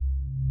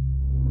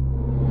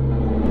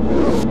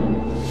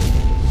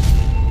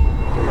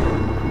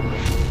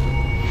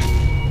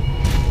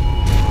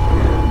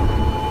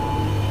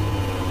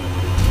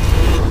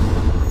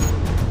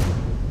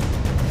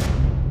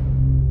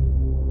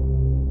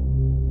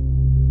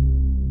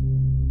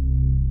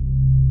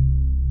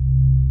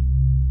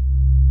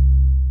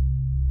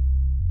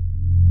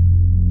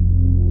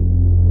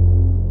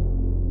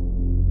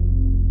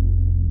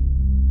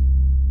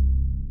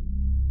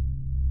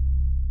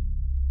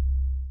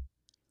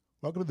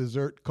Welcome to the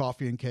ZERT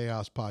Coffee and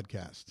Chaos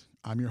podcast.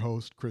 I'm your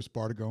host, Chris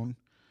Bartagone,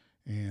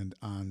 and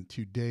on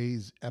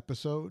today's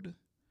episode,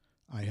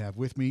 I have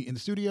with me in the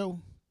studio,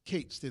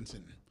 Kate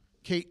Stinson.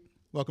 Kate,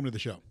 welcome to the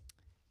show.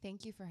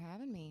 Thank you for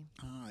having me.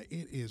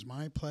 It is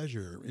my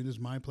pleasure. It is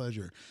my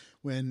pleasure.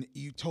 When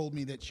you told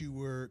me that you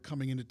were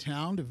coming into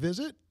town to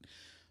visit,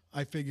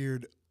 I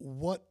figured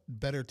what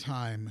better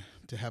time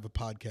to have a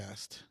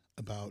podcast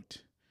about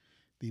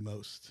the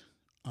most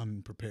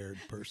unprepared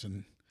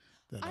person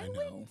that I know. I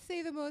wouldn't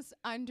say the most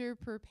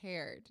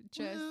underprepared,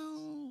 just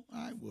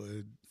I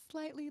would.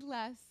 Slightly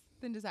less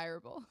than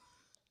desirable.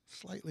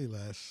 Slightly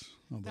less,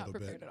 a Not little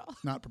prepared bit. at all.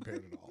 Not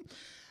prepared at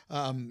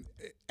all.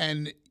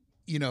 And,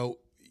 you know,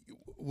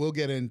 we'll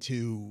get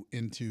into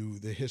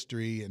the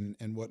history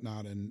and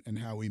whatnot and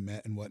how we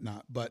met and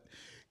whatnot. But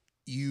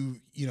you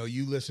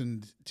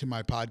listened to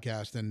my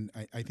podcast, and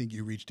I think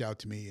you reached out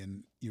to me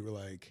and you were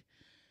like,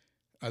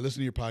 I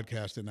listened to your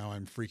podcast and now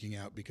I'm freaking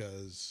out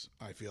because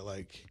I feel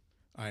like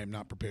I am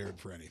not prepared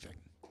for anything.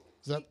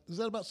 Does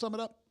that about sum it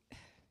up?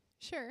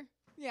 Sure.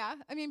 Yeah.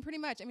 I mean, pretty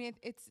much. I mean,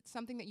 it's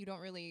something that you don't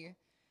really,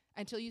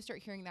 until you start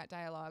hearing that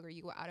dialogue or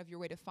you go out of your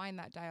way to find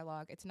that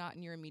dialogue, it's not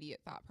in your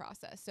immediate thought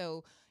process.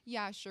 So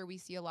yeah, sure. We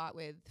see a lot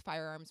with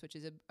firearms, which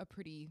is a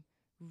pretty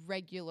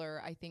regular,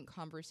 I think,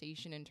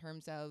 conversation in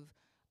terms of,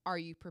 are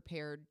you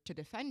prepared to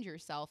defend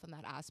yourself in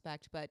that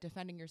aspect? But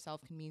defending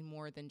yourself can mean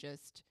more than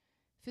just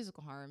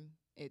physical harm.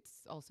 It's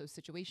also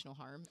situational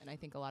harm. And I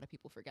think a lot of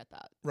people forget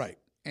that. Right.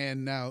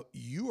 And now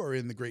you are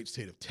in the great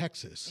state of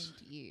Texas.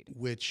 Indeed.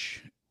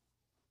 Which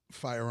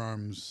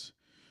firearms,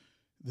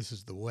 this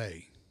is the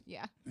way.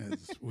 Yeah.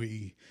 As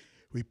we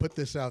put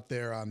this out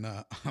there on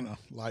a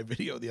live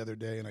video the other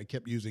day, and I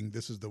kept using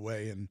 "this is the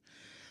way." And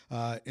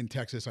in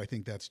Texas, I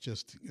think that's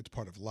just, it's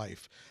part of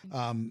life.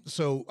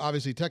 So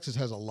obviously, Texas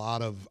has a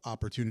lot of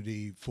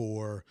opportunity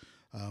for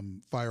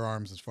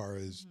firearms as far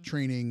as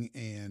training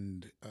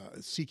and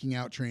seeking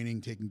out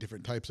training, taking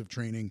different types of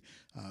training.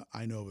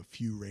 I know of a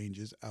few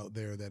ranges out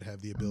there that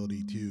have the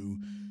ability to.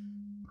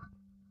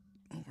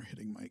 Oh, we're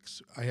hitting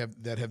mics.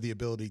 That have the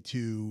ability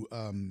to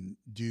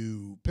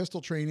do pistol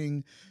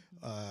training,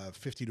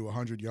 50 to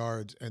 100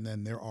 yards, and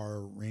then there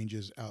are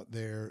ranges out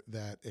there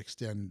that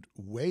extend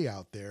way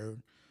out there,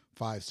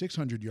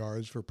 500-600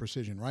 yards for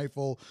precision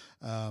rifle.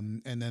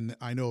 And then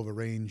I know of a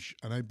range,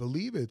 and I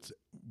believe it's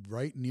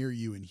right near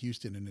you in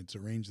Houston, and it's a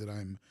range that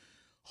I'm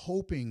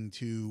hoping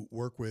to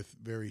work with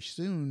very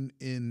soon.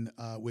 In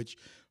which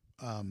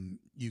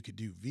you could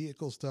do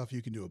vehicle stuff,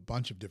 you can do a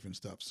bunch of different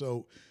stuff.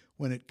 So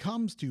when it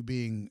comes to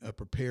being a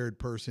prepared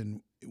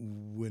person,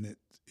 when it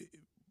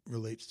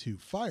relates to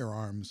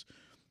firearms,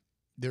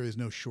 there is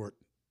no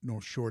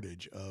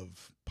shortage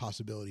of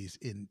possibilities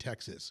in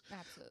Texas.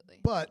 Absolutely.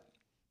 But,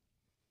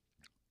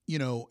 you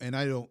know,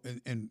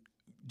 and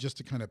just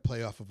to kind of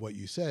play off of what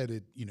you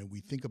said, we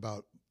think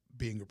about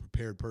being a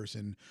prepared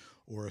person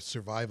or a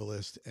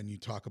survivalist, and you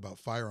talk about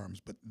firearms,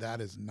 but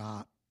that is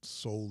not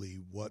solely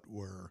what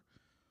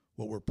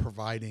we're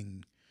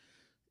providing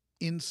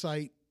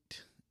insight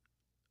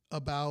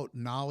about,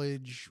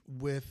 knowledge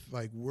with.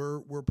 Like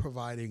we're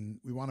providing,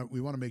 we want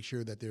to make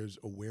sure that there's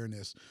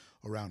awareness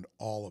around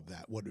all of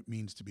that, what it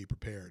means to be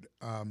prepared.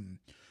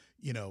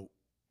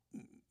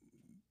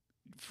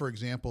 For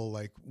example,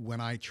 like when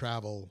I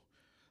travel,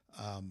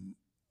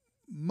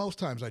 most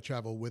times I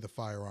travel with a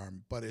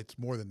firearm, but it's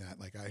more than that.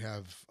 Like I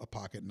have a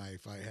pocket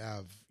knife.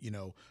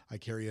 I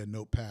carry a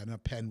notepad and a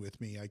pen with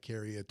me. I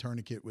carry a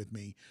tourniquet with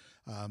me.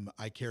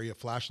 I carry a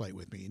flashlight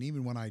with me. And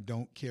even when I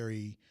don't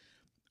carry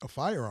a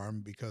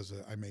firearm because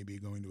I may be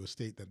going to a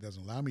state that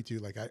doesn't allow me to,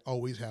 like I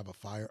always have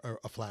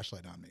a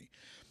flashlight on me.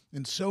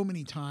 And so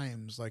many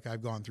times, like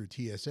I've gone through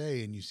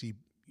TSA and you see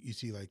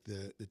like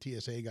the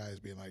TSA guys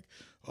being like,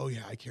 oh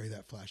yeah, I carry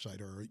that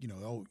flashlight, or,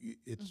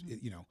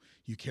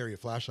 you carry a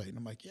flashlight. And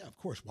I'm like, yeah, of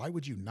course. Why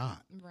would you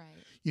not? Right.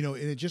 And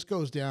it just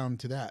goes down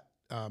to that.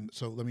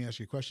 So let me ask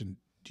you a question.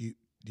 Do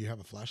you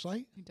have a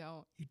flashlight? I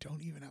don't. You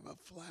don't even have a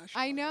flashlight.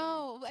 I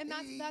know. And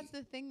that's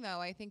the thing though.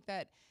 I think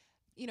that,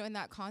 in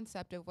that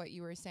concept of what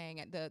you were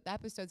saying, the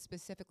episode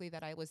specifically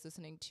that I was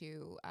listening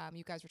to,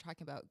 you guys were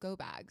talking about go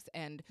bags.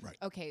 And, right.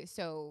 Okay,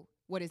 so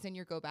what is in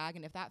your go bag?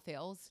 And if that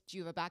fails, do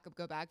you have a backup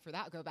go bag for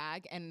that go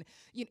bag? And,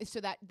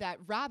 so that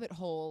rabbit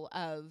hole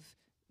of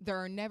there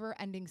are never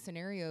ending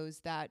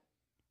scenarios that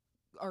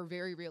are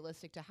very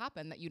realistic to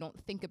happen that you don't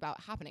think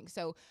about happening.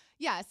 So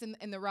yes,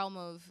 in the realm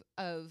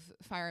of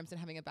firearms and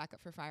having a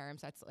backup for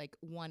firearms, that's like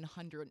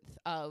 1/100th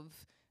of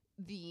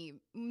the,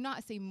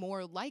 not say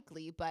more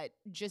likely, but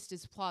just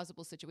as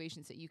plausible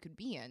situations that you could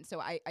be in. So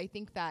I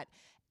think that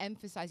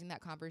emphasizing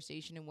that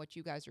conversation and what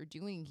you guys are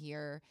doing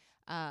here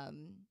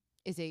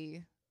is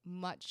a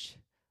much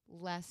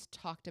less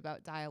talked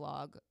about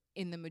dialogue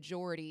in the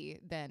majority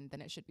than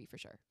it should be, for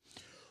sure.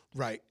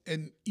 Right.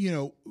 And,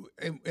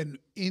 and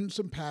in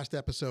some past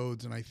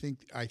episodes, and I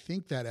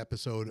think that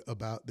episode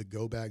about the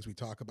go bags we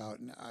talk about,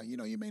 and,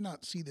 you may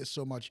not see this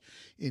so much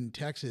in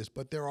Texas,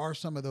 but there are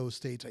some of those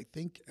states, I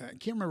can't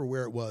remember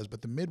where it was,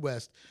 but the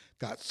Midwest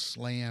got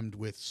slammed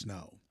with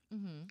snow.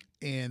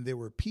 and there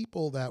were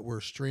people that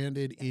were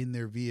stranded in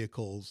their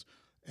vehicles,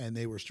 and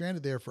they were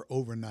stranded there for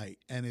overnight.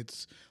 And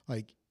it's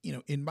like,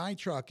 in my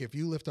truck, if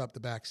you lift up the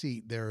back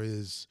seat, there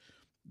is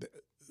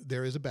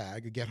a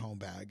bag, a get home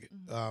bag.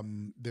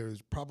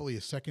 There's probably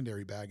a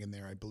secondary bag in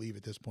there, I believe,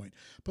 at this point.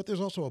 But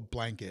there's also a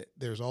blanket.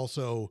 There's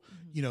also,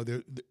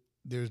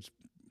 there's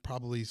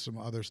probably some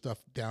other stuff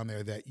down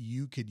there that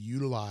you could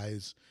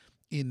utilize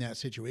in that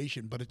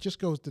situation. But it just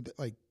goes to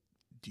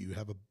do you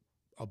have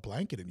a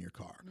blanket in your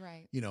car?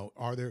 Right.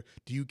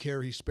 Do you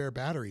carry spare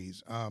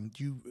batteries?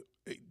 Do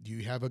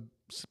you have a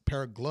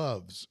pair of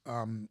gloves?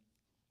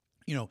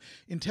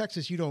 In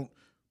Texas, you don't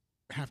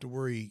have to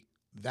worry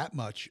that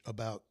much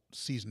about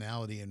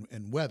seasonality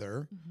and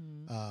weather.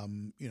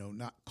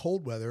 Not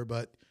cold weather,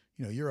 but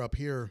you're up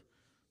here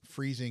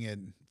freezing at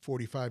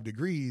 45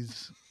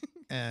 degrees.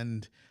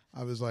 And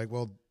I was like,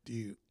 well,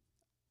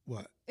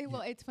 what?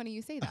 Well, it's funny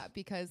you say that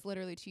because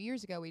literally 2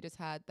 years ago, we just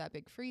had that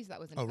big freeze that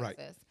was in Texas.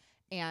 Right.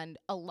 And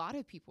a lot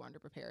of people are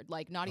underprepared,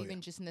 not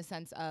even just in the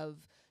sense of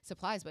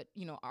supplies, but,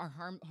 our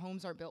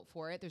homes are built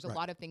for it. There's a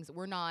lot of things that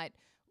we're not,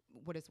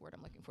 what is the word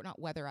I'm looking for? Not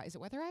weatherized. Is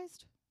it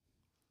weatherized?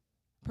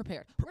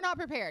 Prepared. We're not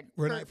prepared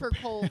for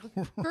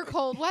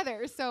cold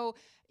weather. So,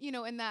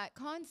 in that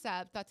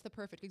concept, that's the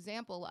perfect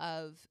example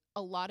of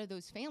a lot of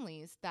those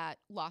families that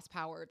lost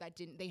power,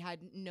 they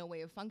had no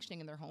way of functioning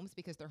in their homes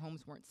because their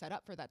homes weren't set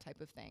up for that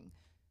type of thing.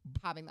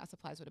 Having that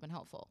supplies would have been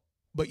helpful.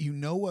 But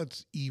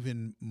what's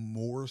even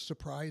more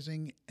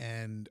surprising,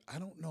 and I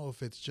don't know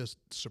if it's just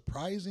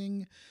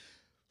surprising,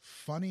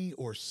 funny,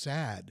 or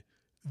sad,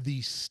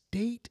 the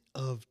state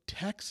of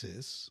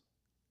Texas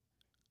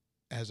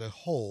as a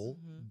whole,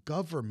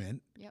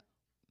 government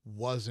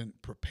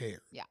wasn't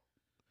prepared. Yeah.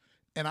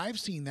 And I've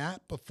seen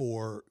that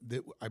before.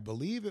 That I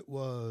believe it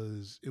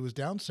was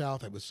down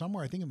south. I was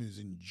somewhere, I think it was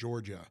in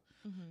Georgia.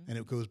 And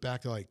it goes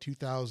back to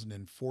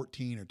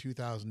 2014 or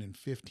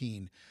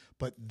 2015.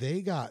 But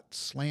they got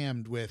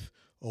slammed with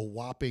a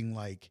whopping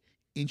 1.5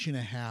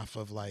 inches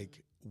of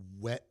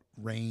wet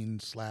rain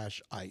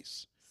 /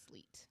 ice.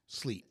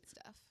 Sleet.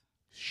 Stuff.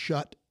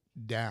 Shut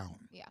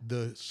down. Yeah.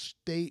 The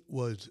state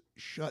was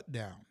shut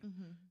down.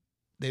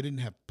 They didn't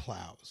have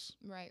plows.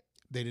 Right.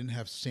 They didn't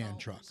have sand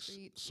trucks.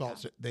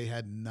 They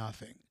had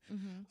nothing.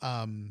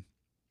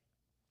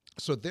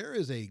 So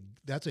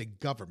that's a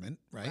government,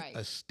 right?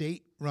 A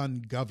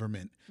state-run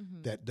government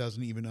that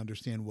doesn't even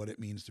understand what it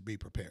means to be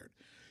prepared.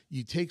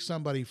 You take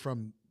somebody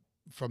from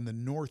the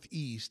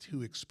Northeast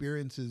who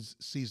experiences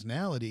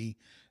seasonality,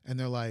 and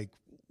they're like,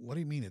 "What do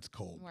you mean it's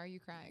cold? Why are you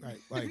crying?"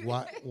 Right?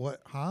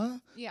 What? Huh?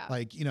 Yeah.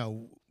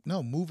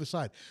 No, move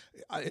aside.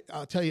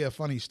 I'll tell you a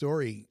funny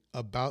story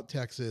about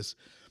Texas.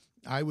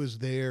 I was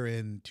there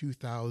in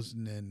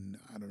 2000 and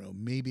I don't know,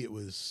 maybe it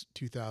was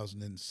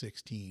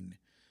 2016,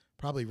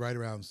 probably right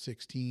around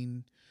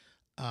 16.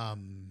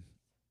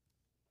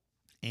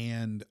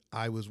 And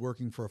I was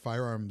working for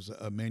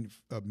a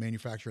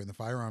manufacturer in the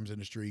firearms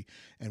industry,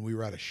 and we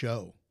were at a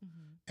show,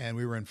 and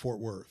we were in Fort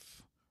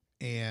Worth,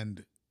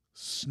 and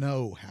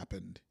snow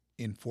happened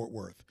in Fort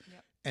Worth.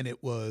 Yep. And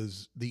it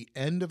was the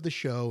end of the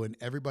show, and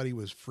everybody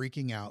was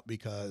freaking out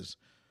because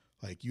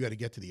you had to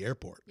get to the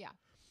airport. Yeah.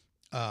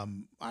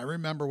 I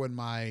remember when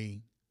and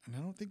I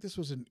don't think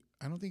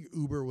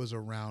Uber was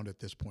around at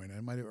this point.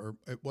 Or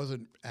it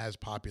wasn't as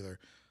popular,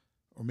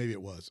 or maybe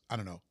it was. I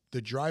don't know.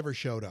 The driver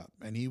showed up,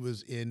 and he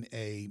was in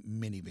a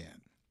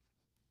minivan.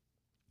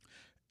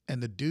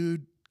 And the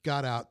dude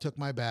got out, took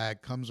my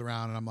bag, comes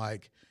around, and I'm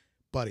like,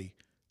 "Buddy,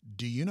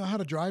 do you know how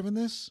to drive in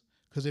this?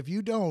 Because if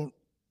you don't,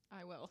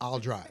 I will. I'll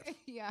drive."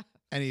 Yeah.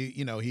 And he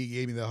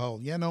gave me the whole,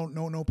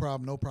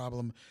 no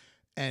problem.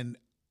 And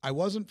I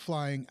wasn't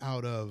flying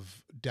out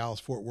of Dallas,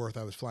 Fort Worth.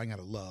 I was flying out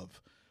of Love,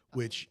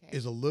 which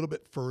is a little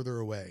bit further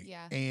away.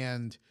 Yeah.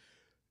 And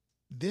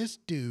this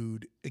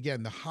dude,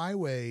 again, the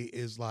highway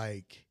is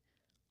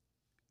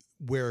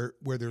where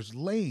there's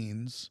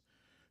lanes,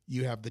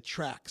 you have the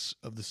tracks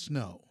of the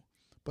snow,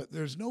 but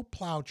there's no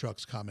plow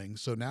trucks coming.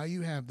 So now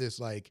you have this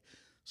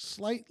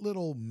slight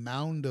little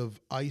mound of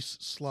ice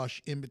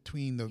slush in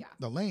between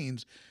the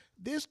lanes.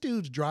 This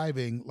dude's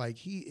driving like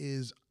he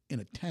is in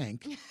a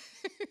tank.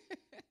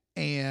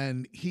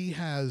 And he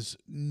has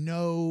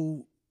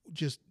not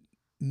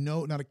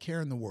a care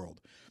in the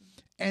world.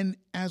 And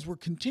as we're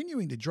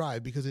continuing to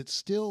drive, because it's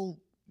still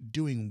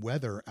doing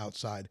weather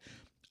outside,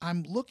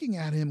 I'm looking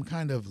at him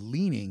kind of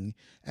leaning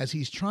as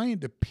he's trying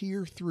to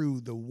peer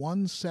through the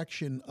one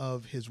section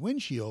of his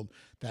windshield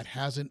that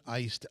hasn't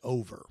iced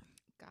over.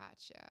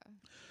 Gotcha.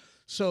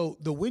 So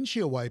the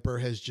windshield wiper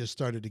has just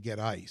started to get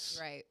ice.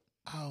 Right.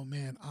 Oh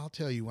man, I'll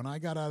tell you, when I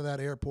got out of that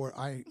airport,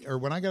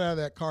 when I got out of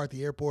that car at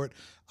the airport,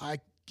 I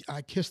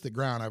kissed the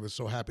ground. I was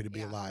so happy to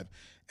be alive.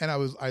 And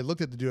I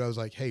looked at the dude. I was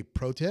like, "Hey,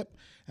 pro tip."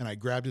 And I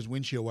grabbed his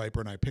windshield wiper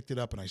and I picked it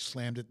up and I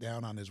slammed it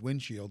down on his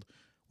windshield,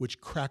 which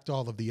cracked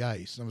all of the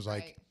ice. And I was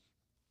like,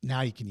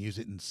 now you can use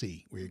it and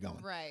see where you're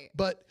going. Right.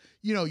 But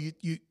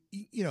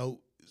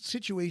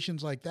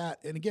situations like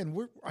that. And again,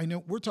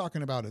 we're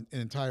talking about an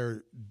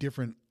entire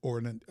different,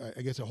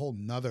 I guess a whole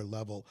nother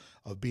level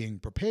of being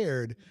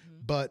prepared.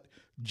 But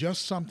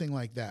just something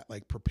like that,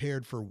 like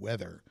prepared for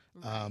weather.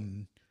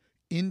 Right.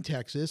 In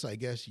Texas, I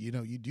guess, you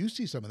do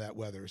see some of that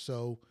weather.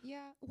 So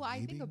Yeah. Well, I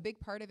think maybe a big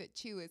part of it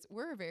too is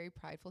we're a very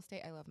prideful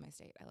state. I love my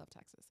state. I love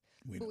Texas.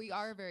 we But know we this.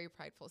 are a very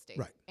prideful state.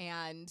 Right.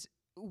 And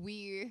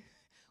we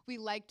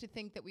like to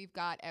think that we've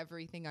got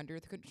everything under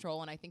the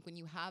control. And I think when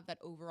you have that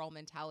overall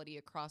mentality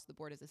across the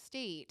board as a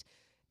state,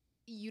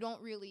 you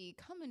don't really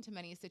come into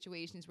many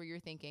situations where you're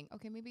thinking,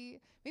 okay, maybe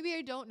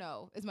I don't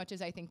know as much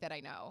as I think that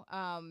I know.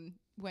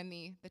 When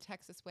the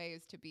Texas way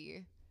is to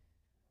be,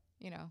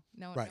 no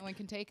one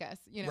can take us,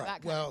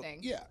 that kind of thing.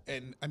 Yeah.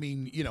 And I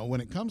mean, when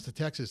it comes to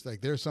Texas,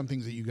 like there's some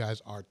things that you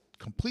guys are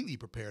completely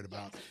prepared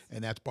about,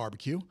 and that's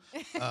barbecue.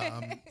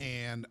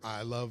 And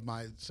I love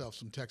myself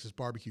some Texas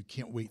barbecue.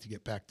 Can't wait to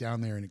get back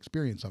down there and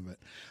experience some of it.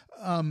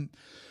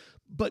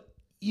 But,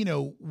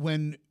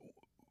 when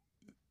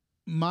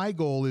my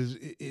goal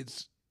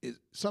is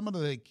someone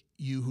like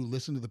you who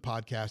listened to the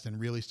podcast and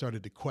really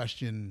started to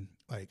question,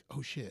 like,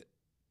 oh shit,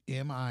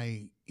 am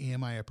I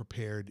a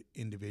prepared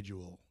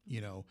individual?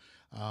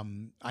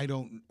 I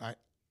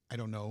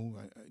don't know.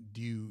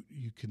 Do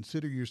you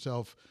consider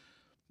yourself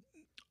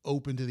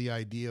open to the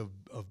idea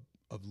of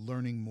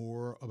learning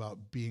more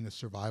about being a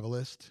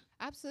survivalist?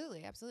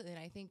 Absolutely. And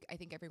I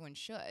think everyone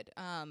should.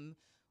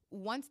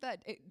 Once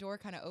that door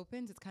kind of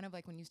opens, it's kind of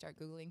like when you start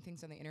Googling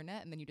things on the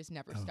internet and then you just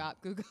never stop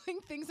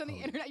Googling things on the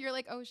internet. You're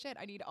like, oh shit,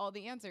 I need all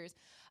the answers.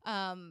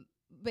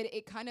 But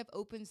it kind of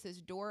opens this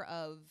door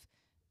of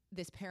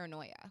this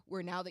paranoia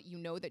where now that you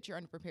know that you're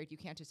unprepared, you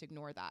can't just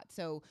ignore that.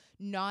 So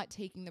not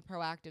taking the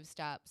proactive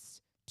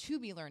steps to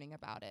be learning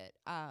about it,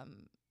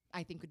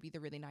 I think would be the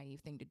really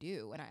naive thing to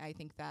do. And I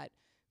think that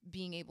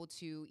being able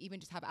to even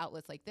just have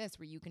outlets like this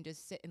where you can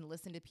just sit and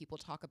listen to people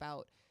talk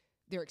about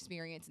their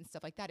experience and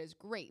stuff like that is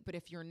great. But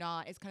if you're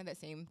not, it's kind of that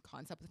same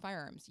concept with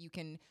firearms. You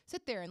can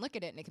sit there and look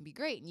at it and it can be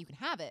great and you can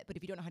have it, but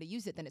if you don't know how to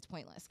use it, then it's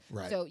pointless.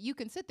 Right. So you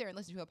can sit there and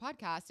listen to a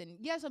podcast and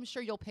yes, I'm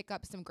sure you'll pick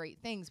up some great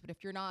things, but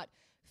if you're not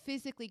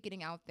physically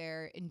getting out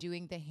there and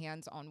doing the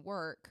hands-on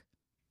work,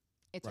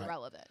 it's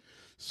irrelevant.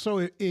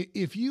 So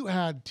if you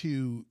had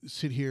to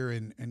sit here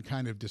and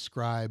kind of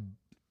describe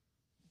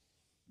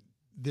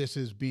this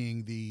as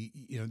being the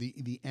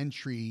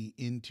entry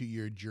into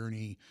your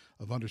journey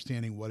of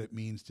understanding what it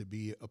means to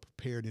be a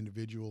prepared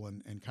individual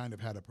and kind of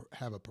how to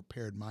have a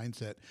prepared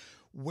mindset,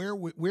 where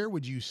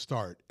would you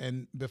start?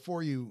 And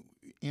before you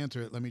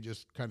answer it, let me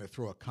just kind of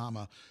throw a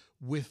comma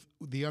with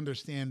the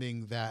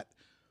understanding that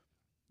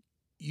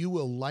you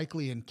will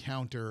likely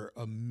encounter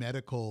a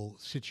medical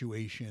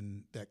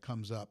situation that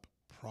comes up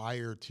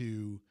prior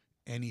to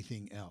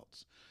anything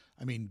else.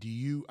 I mean,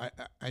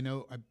 I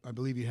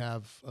believe you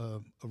have a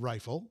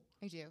rifle.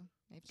 I do.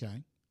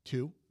 Okay.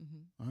 2.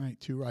 Mm-hmm. All right.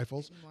 2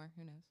 rifles. 2 more,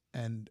 who knows?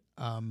 And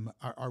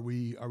are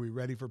we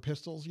ready for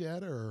pistols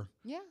yet, or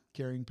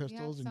carrying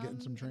pistols and getting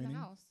some training? In the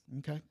house.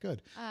 Okay,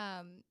 good.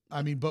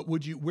 I mean, but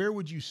where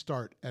would you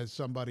start as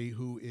somebody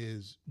who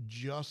is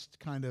just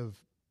kind of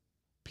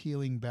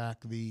peeling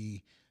back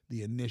the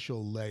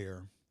initial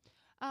layer?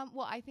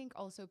 Well, I think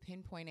also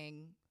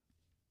pinpointing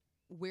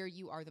where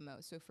you are the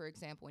most. So for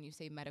example, when you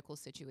say medical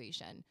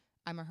situation,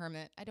 I'm a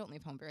hermit. I don't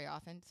leave home very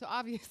often. So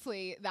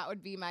obviously that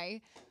would be my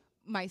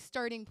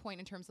starting point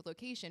in terms of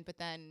location. But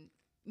then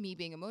me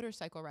being a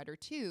motorcycle rider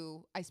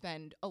too, I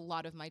spend a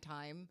lot of my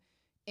time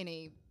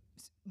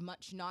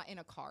not in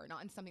a car,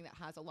 not in something that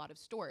has a lot of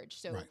storage.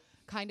 So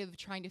kind of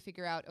trying to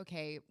figure out,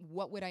 okay,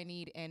 what would I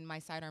need in my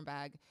sidearm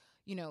bag,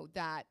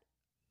 that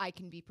I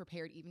can be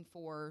prepared even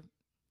for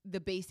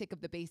the basic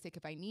of the basic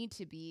if I need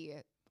to be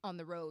on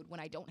the road when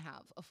I don't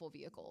have a full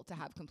vehicle to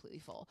have completely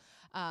full,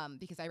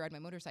 because I ride my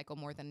motorcycle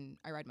more than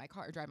I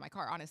drive my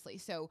car, honestly.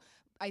 So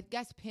I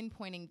guess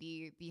pinpointing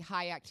the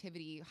high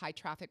activity, high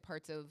traffic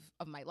parts of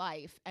my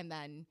life, and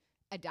then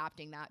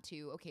adapting that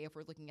to, okay, if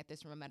we're looking at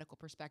this from a medical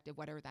perspective,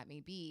 whatever that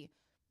may be,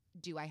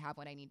 do I have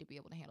what I need to be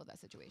able to handle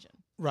that situation?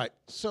 Right.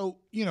 So,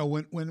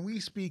 when we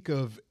speak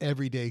of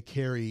everyday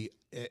carry,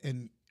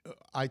 and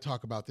I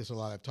talk about this a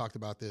lot, I've talked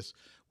about this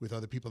with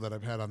other people that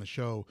I've had on the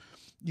show,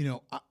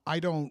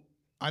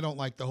 I don't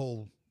like the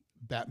whole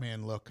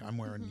Batman look. I'm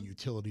wearing a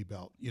utility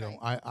belt.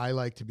 I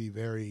like to be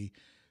very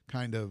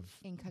kind of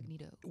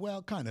incognito.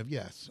 Well, kind of,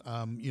 yes.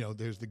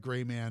 There's the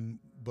gray man,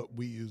 but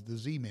we use the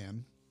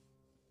Z-man.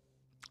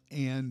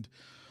 And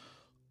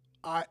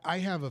I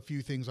have a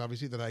few things,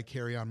 obviously, that I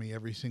carry on me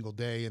every single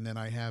day. And then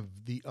I have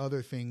the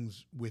other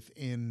things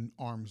within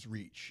arm's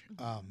reach.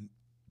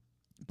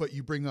 But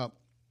you bring up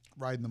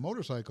riding the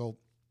motorcycle.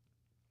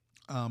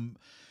 And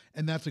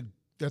that's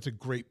a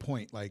great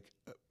point. Like,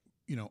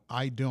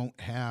 I don't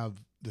have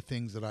the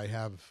things that I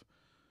have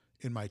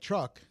in my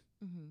truck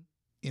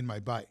in my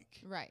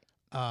bike. Right.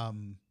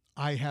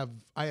 I have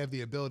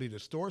the ability to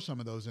store some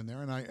of those in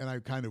there, and I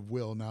kind of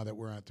will now that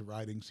we're at the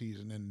riding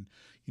season and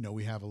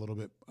we have a little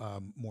bit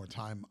more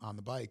time on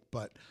the bike.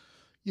 But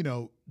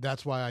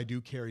that's why I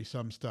do carry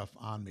some stuff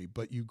on me.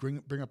 But you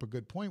bring up a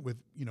good point with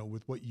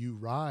with what you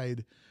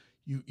ride.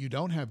 You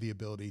don't have the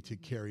ability to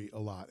carry a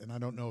lot, and I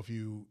don't know if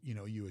you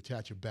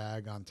attach a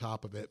bag on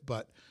top of it,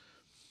 but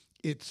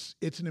it's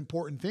an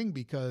important thing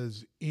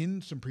because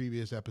in some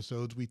previous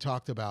episodes, we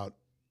talked about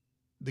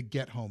the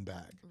get home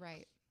bag.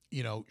 Right.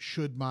 You know,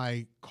 should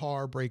my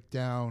car break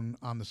down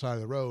on the side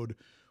of the road,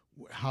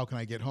 how can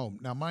I get home?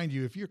 Now, mind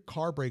you, if your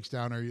car breaks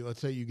down or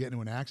let's say you get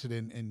into an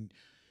accident and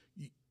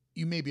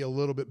you may be a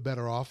little bit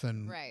better off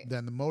than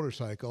the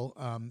motorcycle.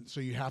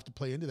 So you have to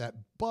play into that.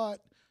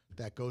 But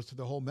that goes to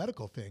the whole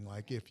medical thing.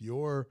 Like if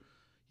you're,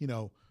 you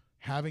know,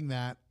 having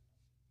that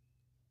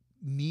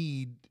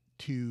need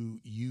to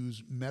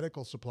use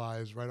medical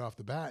supplies right off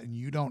the bat and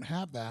you don't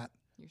have that,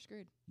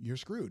 you're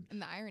screwed.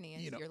 And the irony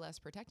is you're less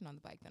protected on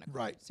the bike than a car.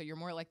 Right. So you're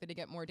more likely to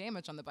get more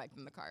damage on the bike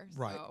than the car.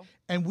 Right. So.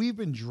 And we've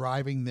been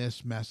driving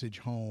this message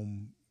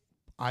home.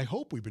 I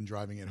hope we've been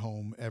driving it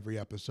home every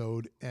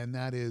episode. And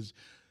that is,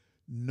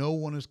 no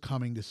one is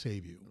coming to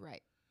save you.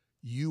 Right.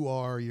 You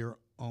are your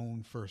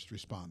own first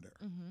responder.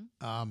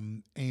 Mm-hmm.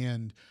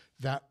 And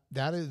that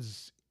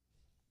is,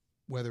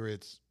 whether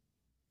it's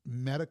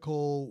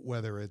medical,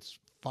 whether it's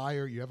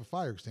fire, you have a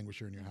fire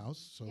extinguisher in your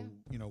house. So,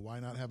 you know,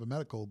 why not have a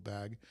medical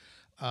bag?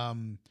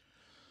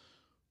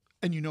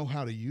 And you know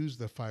how to use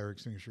the fire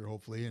extinguisher,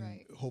 hopefully,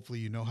 and hopefully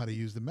you know how to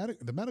use the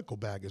medical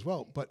bag as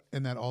well. But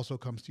and that also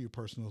comes to your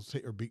personal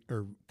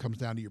or comes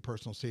down to your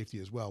personal safety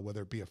as well,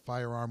 whether it be a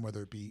firearm,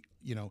 whether it be,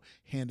 you know,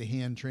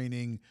 hand-to-hand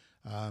training,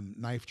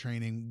 knife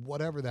training,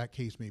 whatever that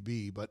case may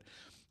be. But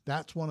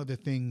that's one of the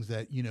things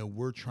that, you know,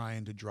 we're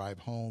trying to drive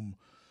home.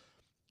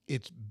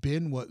 It's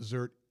been what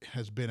ZERT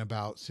has been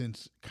about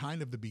since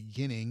kind of the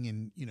beginning,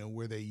 and you know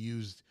where they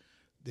used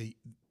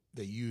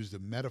a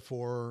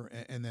metaphor,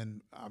 and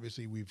then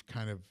obviously we've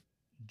kind of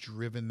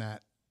driven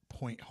that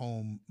point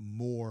home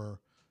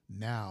more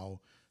now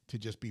to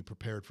just be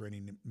prepared for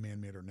any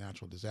man-made or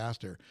natural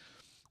disaster.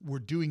 We're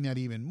doing that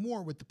even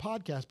more with the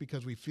podcast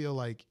because we feel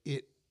like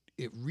it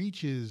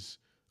reaches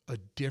a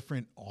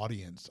different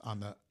audience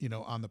on the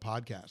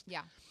podcast.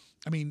 Yeah.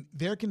 I mean,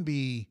 there can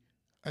be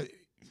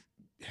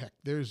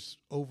there's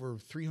over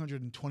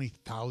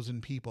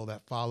 320,000 people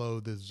that follow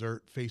the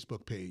ZERT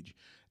Facebook page.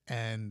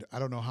 And I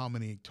don't know how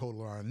many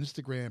total are on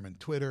Instagram and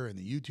Twitter and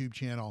the YouTube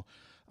channel.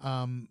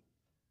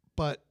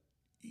 But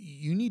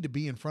you need to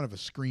be in front of a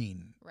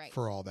screen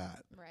for all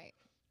that. Right.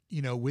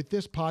 You know, with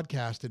this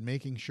podcast and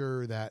making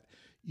sure that,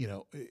 you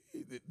know,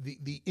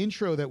 the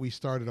intro that we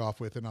started off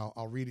with, and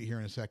I'll read it here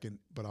in a second,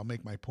 but I'll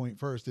make my point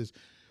first, is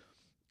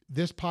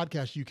this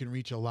podcast, you can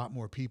reach a lot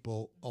more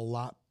people a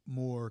lot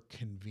more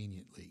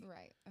conveniently.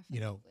 Right. You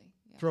know,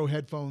 throw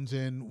headphones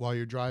in while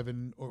you're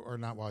driving, or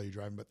not while you're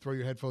driving, but throw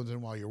your headphones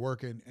in while you're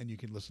working and you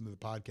can listen to the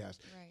podcast.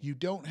 Right. You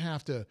don't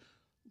have to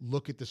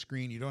look at the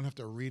screen. You don't have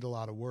to read a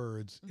lot of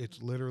words. Mm-hmm.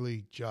 It's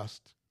literally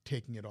just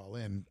taking it all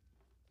in.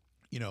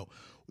 You know,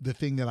 the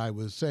thing that I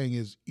was saying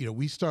is, you know,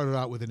 we started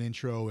out with an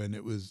intro and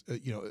it was,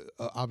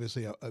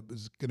 obviously it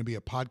was going to be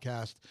a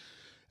podcast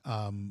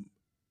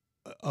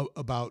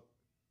about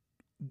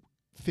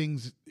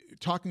things,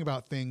 talking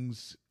about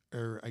things,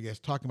 or I guess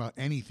talking about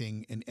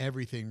anything and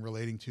everything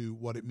relating to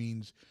what it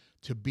means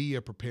to be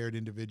a prepared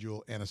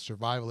individual and a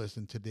survivalist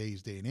in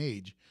today's day and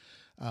age.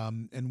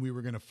 And we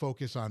were going to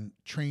focus on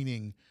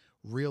training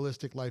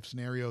realistic life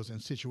scenarios and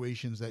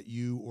situations that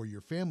you or your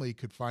family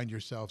could find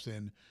yourselves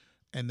in.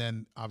 And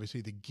then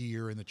obviously the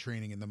gear and the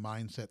training and the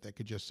mindset that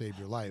could just save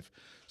your life.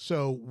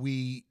 So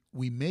we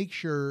make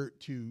sure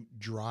to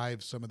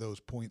drive some of those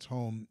points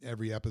home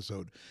every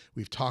episode.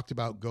 We've talked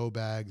about go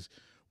bags.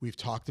 We've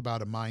talked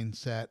about a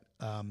mindset.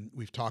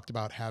 We've talked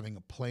about having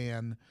a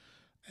plan,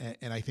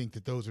 and I think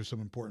that those are some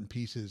important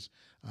pieces.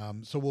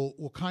 So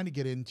we'll kind of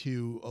get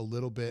into a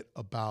little bit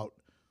about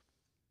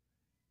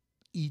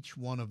each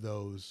one of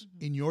those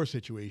in your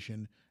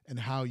situation and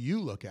how you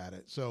look at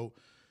it. So,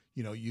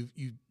 you know,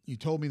 you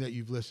told me that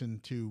you've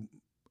listened to,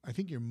 I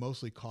think you're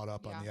mostly caught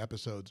up on the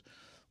episodes.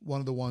 One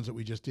of the ones that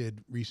we just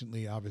did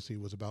recently, obviously,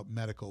 was about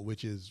medical,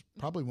 which is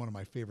probably one of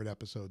my favorite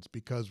episodes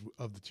because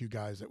of the two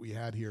guys that we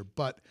had here.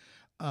 But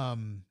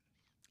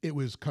it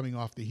was coming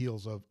off the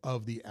heels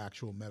of the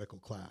actual medical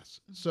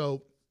class. Mm-hmm.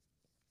 So,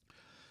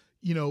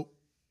 you know,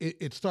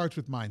 it starts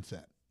with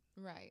mindset.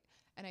 Right.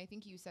 And I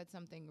think you said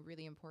something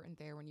really important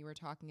there when you were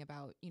talking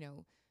about, you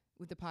know,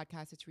 with the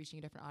podcast, it's reaching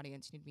a different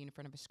audience. You need to be in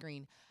front of a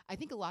screen. I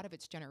think a lot of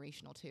it's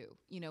generational too.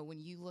 You know, when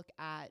you look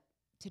at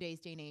today's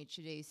day and age,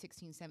 today's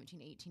 16,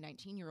 17, 18,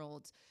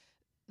 19-year-olds,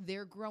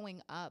 they're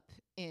growing up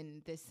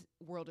in this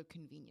world of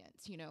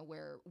convenience, you know,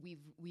 where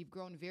we've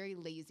grown very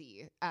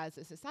lazy as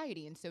a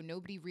society. And so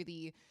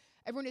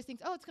everyone just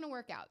thinks, oh, it's going to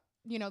work out.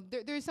 You know,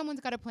 there's someone's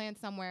got a plan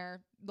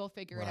somewhere. They'll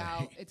figure it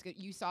out. It's good.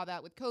 You saw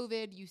that with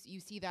COVID. You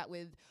see that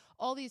with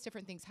all these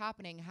different things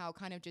happening, how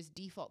kind of just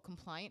default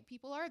compliant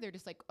people are. They're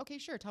just like, okay,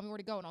 sure. Tell me where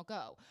to go and I'll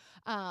go.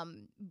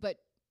 But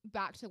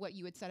back to what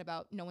you had said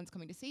about no one's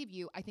coming to save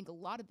you. I think a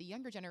lot of the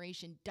younger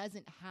generation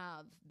doesn't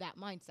have that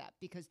mindset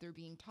because they're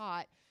being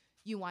taught,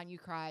 you whine, you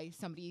cry,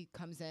 somebody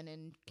comes in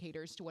and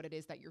caters to what it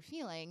is that you're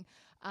feeling.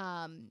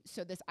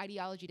 So this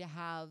ideology to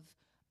have,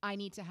 I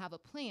need to have a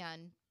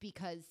plan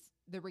because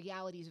the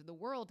realities of the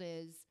world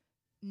is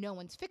no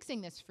one's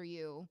fixing this for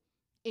you.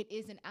 it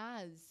isn't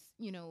as,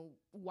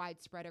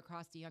 widespread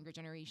across the younger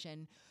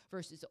generation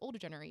versus the older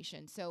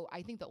generation. So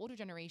I think the older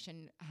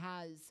generation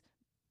has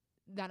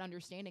that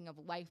understanding of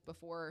life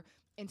before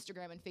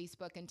Instagram and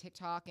Facebook and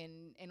TikTok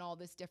and all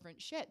this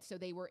different shit. So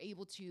they were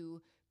able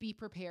to be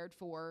prepared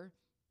for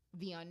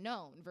the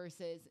unknown,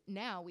 versus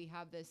now we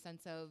have this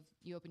sense of,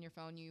 you open your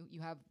phone,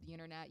 you have the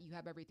internet, you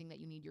have everything that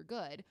you need, you're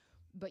good.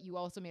 But you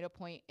also made a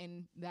point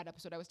in that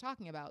episode I was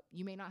talking about.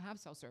 You may not have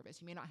cell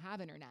service. You may not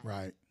have internet.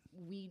 Right.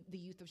 The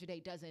youth of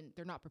today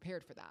they're not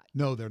prepared for that.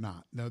 No, they're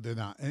not.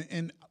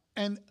 And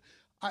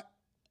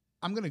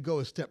I'm going to go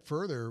a step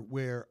further,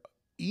 where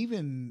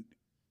even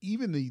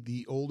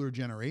the older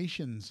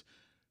generations,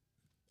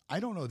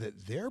 I don't know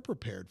that they're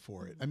prepared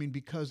for it. I mean,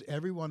 because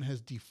everyone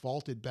has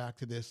defaulted back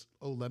to this,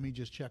 oh, let me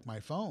just check my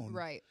phone.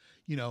 Right.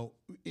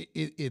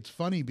 It's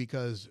funny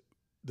because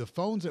the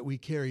phones that we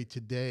carry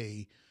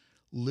today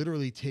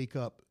literally take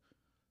up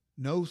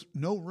no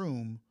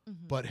room,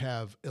 but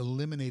have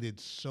eliminated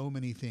so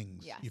many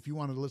things. Yes. If you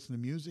wanted to listen to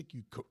music,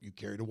 you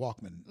carried a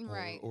Walkman,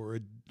 right, or a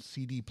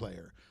CD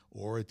player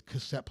or a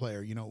cassette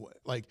player.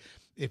 Like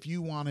if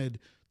you wanted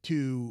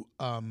to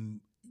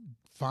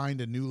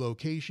find a new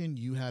location,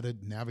 you had a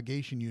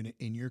navigation unit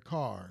in your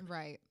car.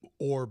 Right.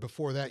 Or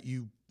before that,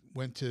 you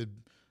went to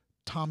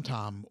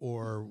TomTom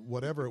or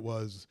whatever it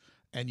was,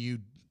 and you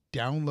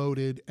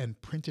downloaded and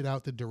printed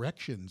out the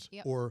directions,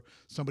 yep, or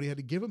somebody had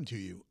to give them to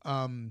you.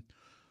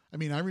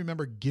 I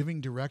remember giving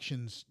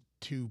directions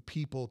to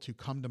people to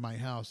come to my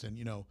house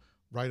and,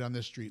 right on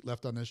this street,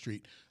 left on this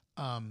street.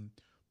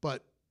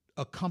 But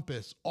a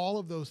compass, all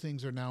of those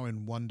things are now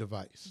in one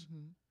device.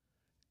 Mm-hmm.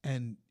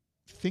 And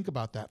think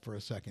about that for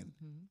a second.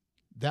 Mm-hmm.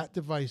 That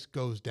device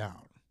goes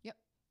down. Yep.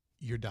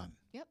 You're done.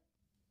 Yep.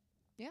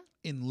 Yeah.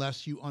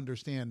 Unless you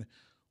understand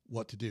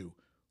what to do.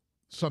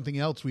 Something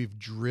else we've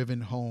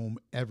driven home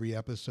every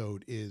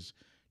episode is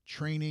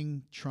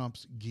training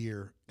trumps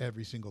gear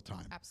every single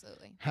time.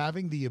 Absolutely.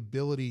 Having the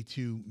ability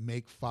to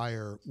make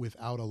fire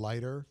without a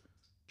lighter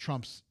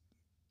trumps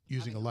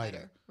using a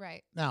lighter.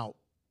 Right. Now,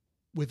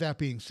 with that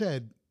being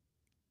said,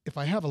 if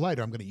I have a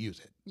lighter, I'm going to use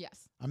it.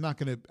 Yes. I'm not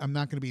going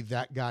to be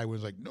that guy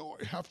who's like, no,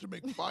 I have to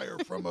make fire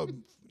from a,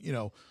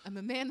 I'm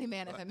a manly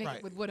man if I make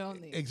it with wood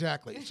only.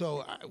 Exactly.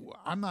 So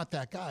I'm not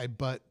that guy,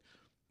 but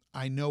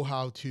I know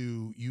how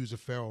to use a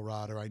ferro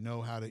rod, or I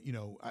know how to,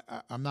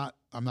 I'm not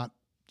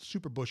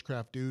super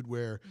bushcraft dude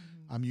where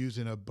I'm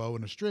using a bow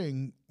and a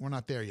string. We're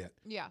not there yet.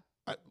 Yeah.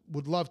 I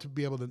would love to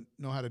be able to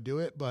know how to do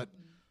it, but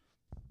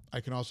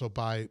I can also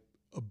buy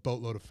a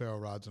boatload of ferro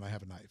rods and I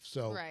have a knife.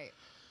 So, right.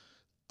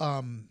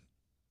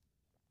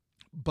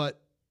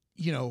 But,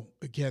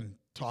 again,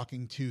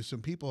 talking to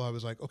some people, I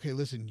was like, okay,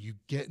 listen, you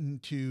get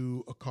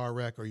into a car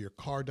wreck or your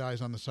car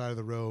dies on the side of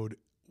the road.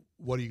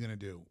 What are you going to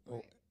do?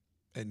 Right.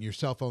 And your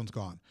cell phone's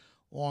gone.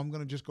 Well, I'm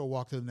going to just go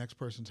walk to the next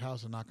person's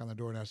house and knock on the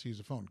door and ask to use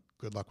the phone.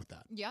 Good luck with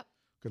that. Yep.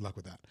 Good luck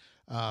with that.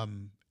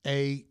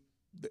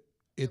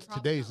 It's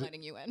today's. Not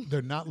letting you in.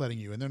 They're not letting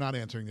you in. They're not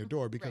answering their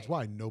door because right.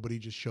 Why? Nobody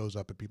just shows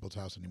up at people's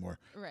house anymore.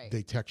 Right.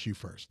 They text you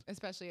first.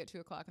 Especially at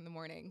 2:00 in the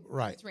morning.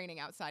 Right. It's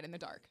raining outside in the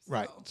dark. So.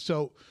 Right.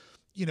 So,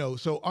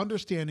 so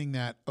understanding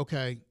that,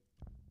 okay,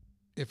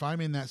 if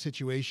I'm in that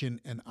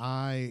situation and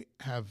I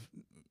have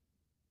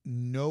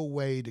no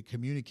way to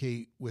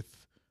communicate with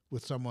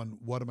someone,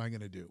 what am I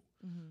going to do?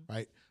 Mm-hmm.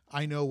 Right.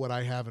 I know what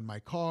I have in my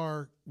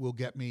car will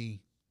get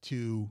me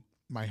to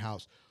my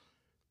house.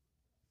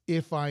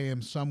 If I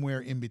am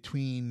somewhere in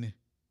between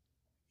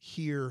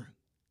here,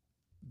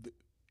 the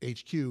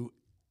HQ,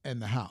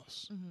 and the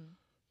house,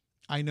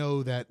 I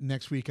know that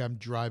next week I'm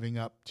driving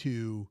up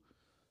to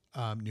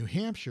New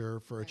Hampshire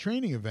for a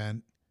training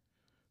event.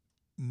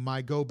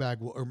 My go bag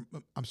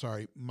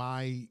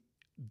my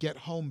get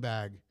home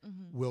bag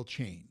will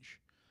change.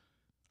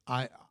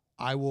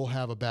 I will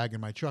have a bag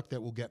in my truck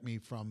that will get me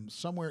from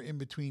somewhere in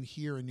between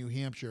here and New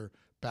Hampshire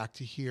back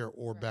to here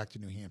or back to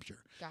New Hampshire.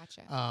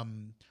 Gotcha.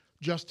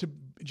 Just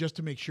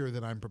to make sure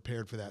that I'm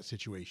prepared for that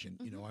situation.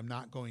 I'm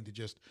not going to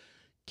just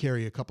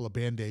carry a couple of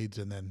Band-Aids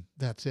and then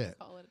that's it.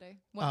 Call it a day.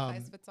 One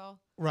size fits all.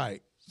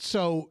 Right.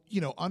 So,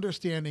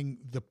 understanding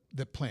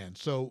the plan.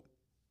 So,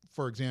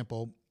 for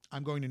example,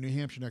 I'm going to New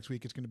Hampshire next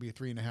week. It's going to be a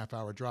 3.5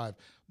 hour drive.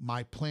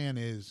 My plan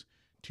is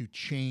to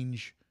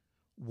change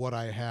what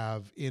I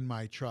have in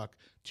my truck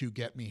to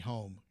get me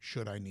home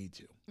should I need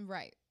to.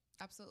 Right.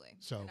 Absolutely.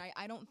 So, and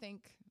I don't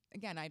think,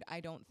 again, I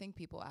don't think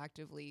people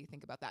actively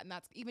think about that. And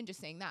that's even just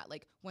saying that,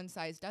 like, one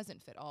size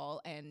doesn't fit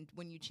all. And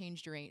when you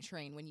change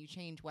terrain, when you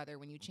change weather,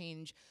 when you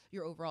change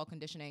your overall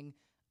conditioning,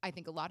 I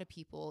think a lot of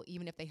people,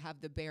 even if they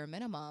have the bare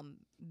minimum,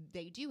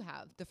 they do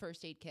have the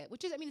first aid kit,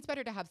 which is, it's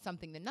better to have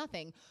something than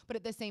nothing. But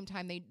at the same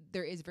time,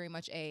 there is very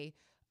much I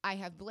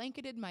have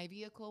blanketed my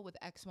vehicle with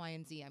X, Y,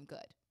 and Z. I'm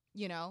good,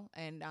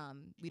 and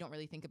we don't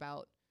really think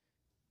about,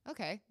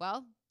 okay,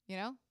 well,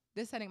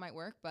 this setting might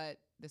work, but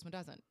this one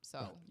doesn't.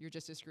 So you're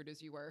just as screwed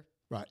as you were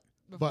right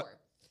before. But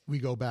we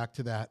go back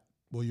to that.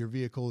 Well, your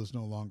vehicle is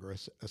no longer an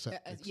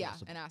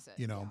asset.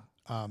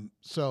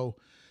 So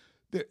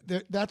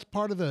that's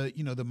part of the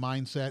the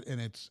mindset,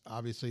 and it's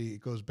obviously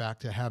it goes back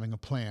to having a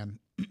plan.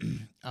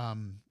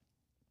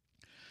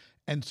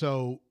 And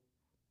so,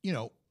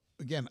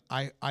 again,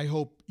 I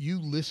hope you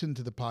listen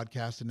to the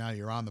podcast and now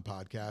you're on the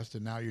podcast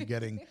and now you're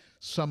getting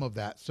some of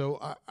that. So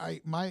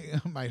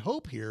my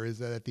hope here is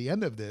that at the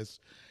end of this,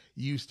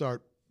 you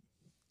start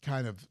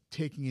kind of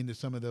taking into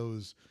some of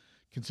those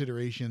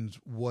considerations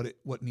what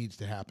needs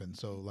to happen.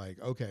 So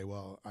like, okay,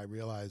 well, I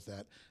realize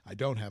that I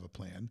don't have a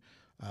plan.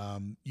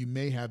 You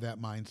may have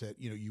that mindset.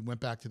 You went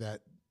back to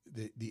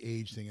the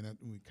age thing, and then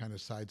we kind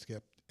of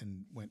sidestepped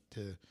and went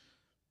to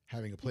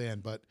having a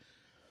plan. But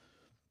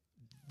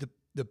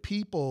the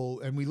people,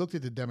 and we looked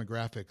at the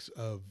demographics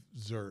of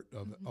ZERT,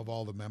 of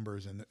all the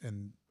members,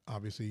 and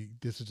obviously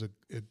this is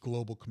a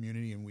global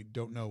community, and we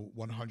don't know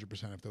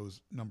 100% if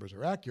those numbers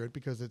are accurate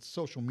because it's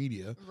social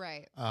media.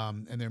 Right.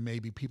 And there may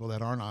be people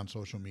that aren't on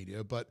social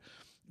media, but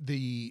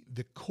the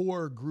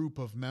core group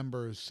of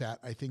members sat,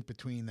 I think,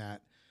 between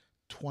that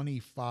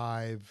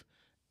 25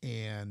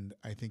 and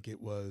I think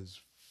it was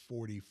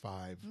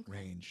 45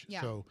 range.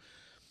 Yeah. So,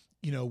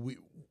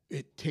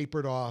 it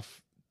tapered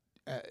off,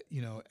 at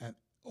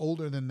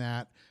older than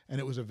that, and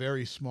it was a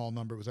very small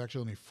number. It was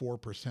actually only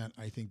 4%,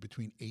 I think,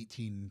 between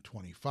 18 and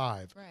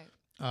 25. Right.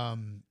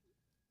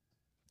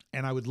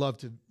 And I would love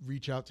to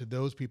reach out to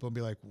those people and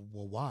be like,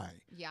 well, why?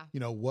 Yeah.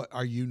 What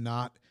are you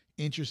not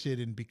interested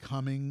in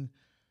becoming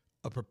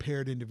a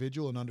prepared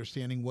individual and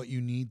understanding what you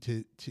need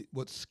to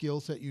what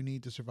skill set you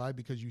need to survive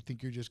because you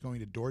think you're just going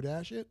to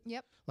DoorDash it?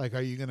 Yep. Like,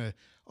 are you going to,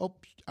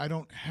 I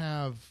don't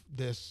have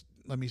this.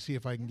 Let me see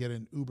if I can get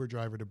an Uber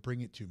driver to bring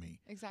it to me.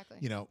 Exactly.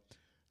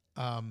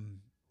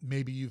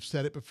 Maybe you've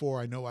said it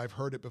before. I know I've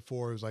heard it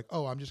before. It was like,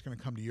 oh, I'm just going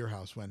to come to your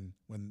house when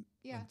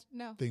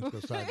things go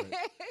sideways.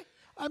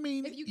 I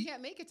mean, if you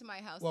can't make it to my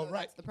house, well, though,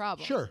 right. that's the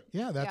problem. Sure.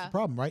 Yeah, that's the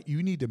problem, right?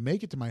 You need to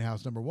make it to my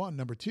house, number one.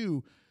 Number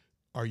two,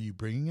 are you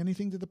bringing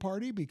anything to the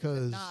party?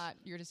 Because if not,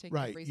 you're just taking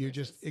up resources. You're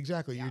just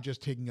you're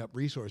just taking up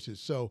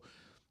resources. So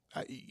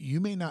you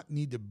may not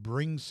need to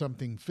bring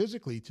something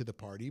physically to the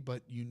party,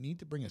 but you need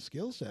to bring a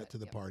skill set to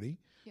the party.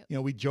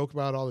 Yep. We joke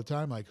about it all the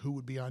time, like who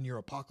would be on your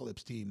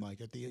apocalypse team? Like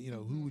at the,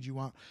 who would you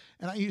want?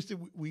 And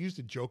we used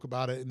to joke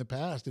about it in the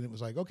past, and it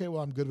was like, okay,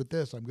 well, I'm good with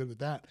this, I'm good with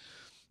that.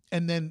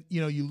 And then,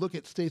 you look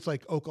at states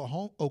like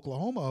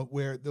Oklahoma,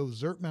 where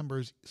those ZERT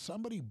members,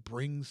 somebody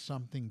brings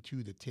something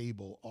to the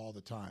table all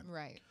the time.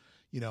 Right.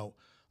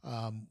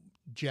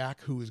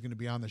 Jack, who is going to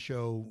be on the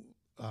show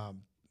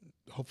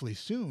hopefully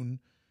soon,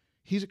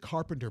 he's a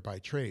carpenter by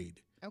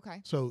trade. Okay.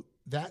 So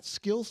that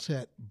skill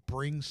set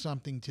brings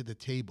something to the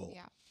table.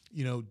 Yeah.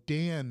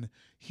 Dan,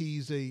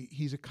 he's a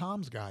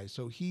comms guy,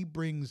 so he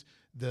brings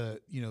the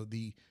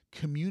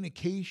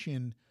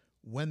communication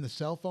when the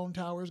cell phone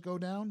towers go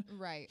down.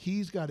 Right.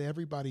 He's got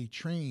everybody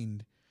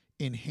trained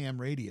in ham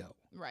radio.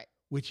 Right.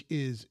 Which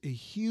is a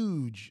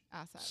huge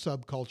asset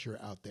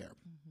subculture out there.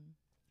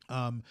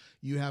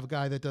 You have a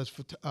guy that does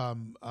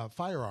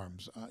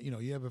firearms.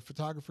 You have a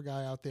photographer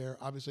guy out there,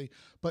 obviously,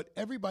 but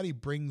everybody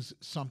brings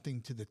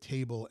something to the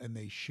table and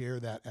they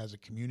share that as a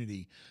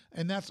community.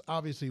 And that's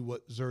obviously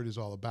what ZERT is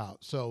all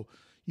about. So,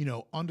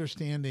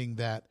 understanding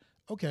that,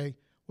 okay,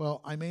 well,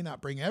 I may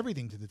not bring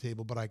everything to the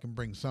table, but I can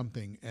bring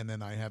something, and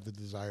then I have the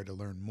desire to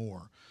learn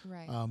more.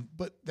 Right.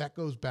 But that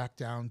goes back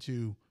down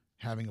to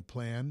having a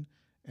plan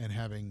and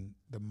having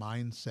the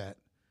mindset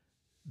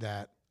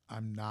that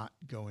I'm not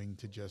going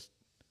to just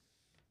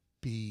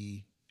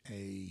be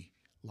a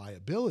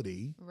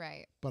liability,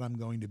 right? But I'm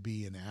going to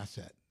be an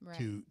asset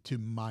to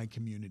my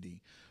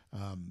community.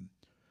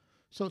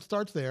 So it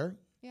starts there,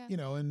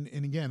 and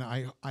again,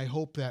 I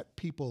hope that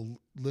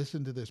people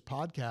listen to this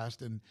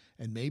podcast and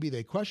maybe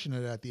they question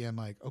it at the end,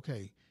 like,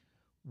 okay,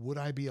 would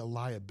I be a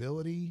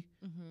liability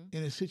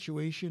in a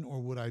situation or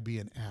would I be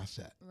an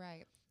asset?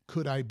 Right.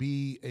 Could I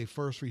be a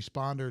first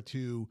responder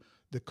to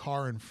the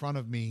car in front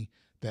of me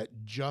that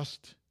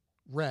just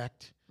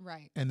wrecked?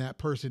 Right. And that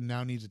person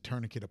now needs a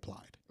tourniquet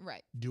applied.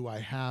 Right. Do I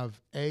have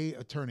a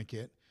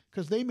tourniquet?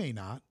 Because they may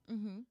not.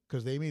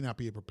 Because they may not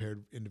be a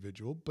prepared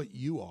individual, but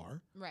you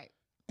are. Right.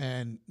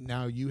 And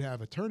now you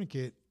have a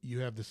tourniquet.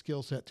 You have the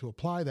skill set to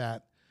apply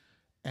that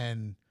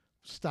and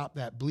stop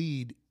that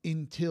bleed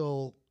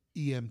until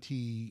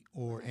EMT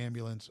or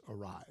ambulance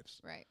arrives.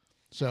 Right.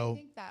 So I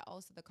think that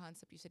also the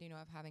concept you said,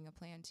 of having a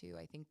plan too.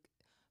 I think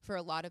for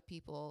a lot of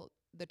people,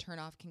 the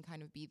turnoff can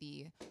kind of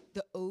be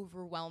the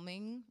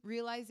overwhelming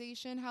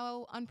realization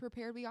how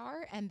unprepared we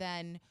are. And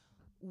then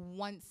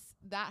once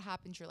that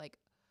happens, you're like,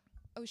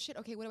 oh shit,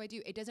 okay, what do I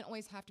do? It doesn't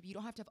always have to be, you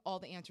don't have to have all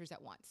the answers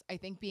at once. I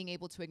think being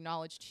able to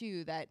acknowledge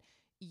too that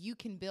you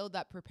can build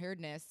that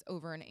preparedness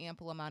over an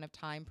ample amount of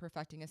time,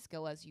 perfecting a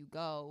skill as you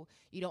go.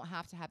 You don't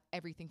have to have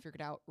everything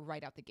figured out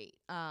right out the gate.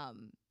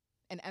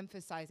 And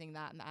emphasizing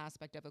that in the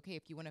aspect of, okay,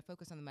 if you want to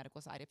focus on the medical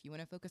side, if you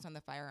want to focus on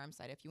the firearm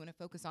side, if you want to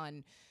focus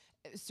on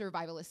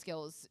survivalist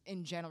skills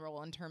in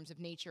general in terms of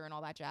nature and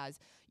all that jazz,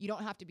 you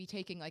don't have to be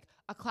taking like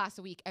a class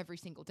a week every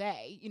single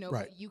day,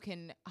 but you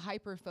can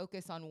hyper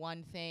focus on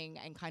one thing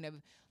and kind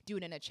of do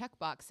it in a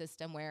checkbox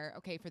system where,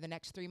 okay, for the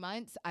next 3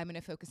 months, I'm going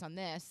to focus on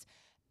this.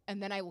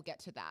 and then I will get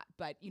to that.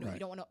 But, you Right.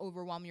 don't want to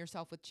overwhelm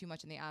yourself with too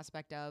much in the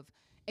aspect of,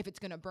 if it's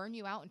going to burn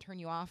you out and turn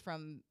you off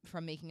from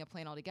making a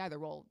plan altogether,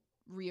 well,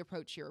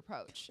 reapproach your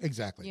approach.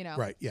 Exactly. You know?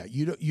 Right. Yeah.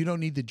 You don't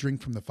need to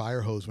drink from the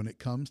fire hose when it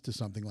comes to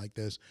something like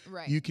this.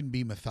 Right. You can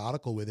be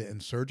methodical with it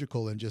and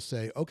surgical and just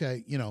say,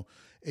 okay,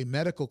 a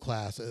medical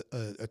class,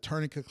 a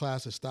tourniquet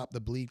class, a stop the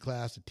bleed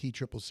class, a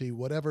TCCC,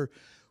 whatever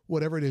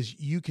it is,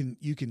 you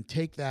can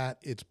take that.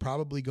 It's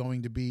probably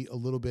going to be a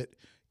little bit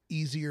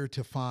easier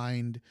to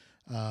find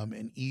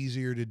and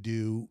easier to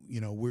do.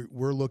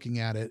 We're looking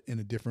at it in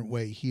a different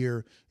way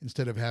here.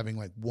 Instead of having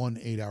like 1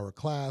 8-hour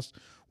class,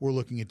 we're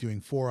looking at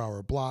doing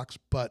 4-hour blocks.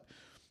 But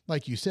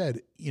like you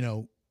said,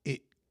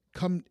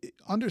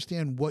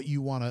 understand what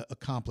you want to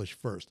accomplish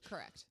first.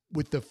 Correct.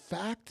 With the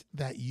fact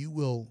that you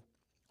will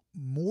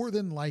more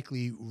than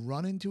likely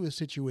run into a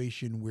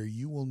situation where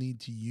you will need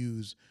to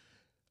use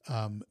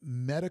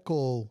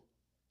medical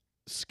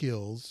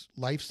skills,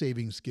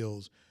 life-saving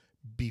skills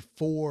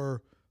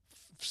before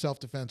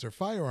self-defense or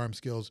firearm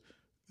skills,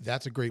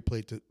 that's a great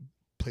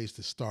place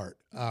to start.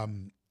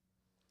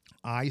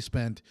 I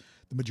spent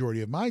the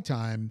majority of my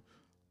time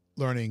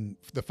learning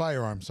the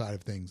firearm side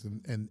of things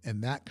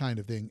and that kind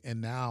of thing.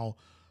 And now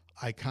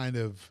I kind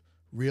of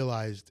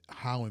realized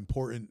how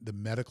important the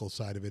medical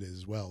side of it is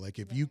as well. Like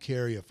if you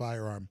carry a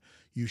firearm,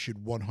 you should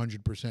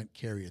 100%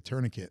 carry a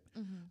tourniquet,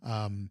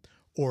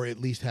 or at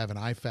least have an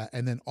IFAC,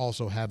 and then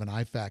also have an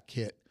IFAC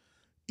kit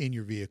in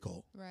your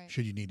vehicle,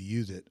 should you need to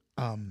use it.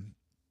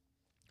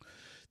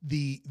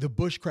 The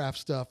bushcraft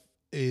stuff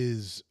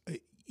is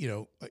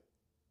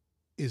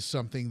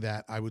something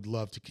that I would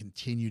love to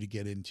continue to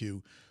get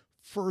into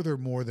further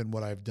more than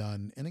what I've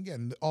done. And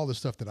again, all the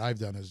stuff that I've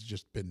done has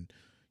just been,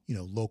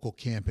 local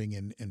camping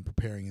and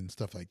preparing and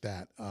stuff like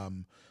that.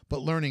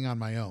 But learning on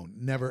my own,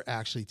 never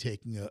actually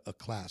taking a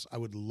class. I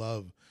would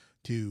love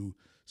to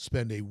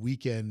spend a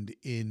weekend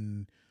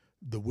in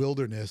the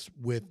wilderness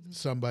with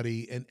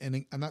somebody.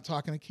 And I'm not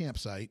talking a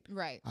campsite.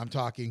 Right. I'm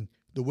talking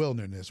the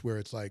wilderness where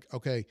it's like,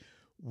 okay,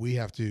 we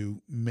have to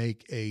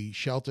make a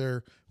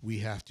shelter. We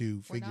have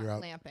to figure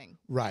out lamping.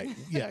 Right.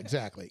 Yeah,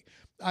 exactly.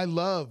 I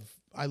love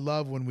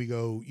when we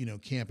go,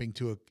 camping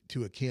to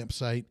a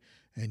campsite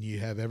and you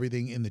have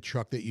everything in the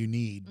truck that you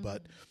need.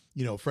 But,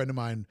 a friend of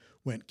mine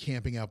went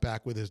camping out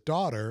back with his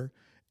daughter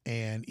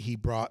and he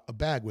brought a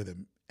bag with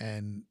him.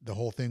 And the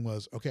whole thing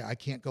was, okay, I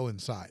can't go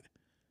inside.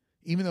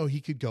 Even though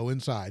he could go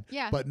inside.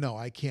 Yeah. But no,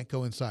 I can't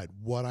go inside.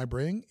 What I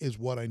bring is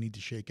what I need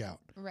to shake out.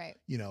 Right.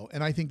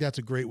 And I think that's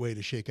a great way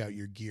to shake out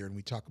your gear. And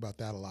we talk about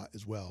that a lot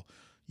as well.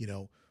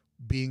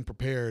 Being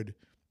prepared.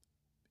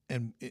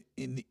 And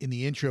in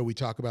the intro, we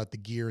talk about the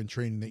gear and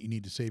training that you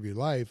need to save your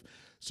life.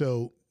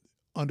 So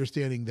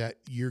understanding that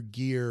your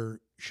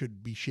gear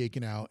should be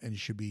shaken out and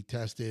should be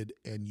tested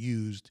and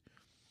used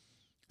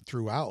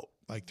throughout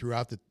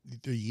the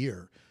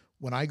year.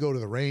 When I go to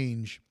the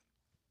range,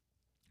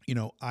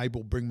 I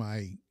will bring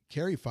my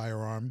carry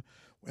firearm,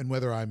 and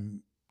whether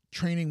I'm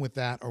training with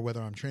that or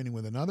whether I'm training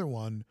with another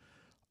one,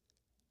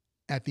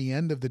 at the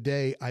end of the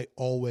day, I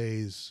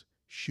always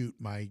shoot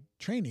my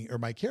training or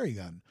my carry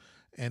gun.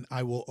 And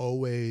I will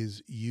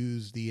always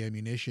use the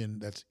ammunition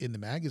that's in the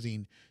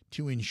magazine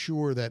to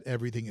ensure that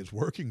everything is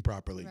working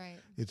properly. Right.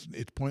 It's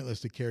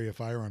pointless to carry a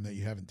firearm that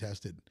you haven't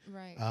tested.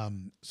 Right.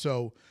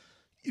 So,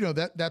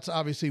 that's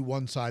obviously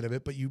one side of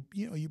it, but you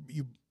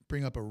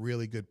bring up a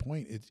really good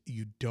point.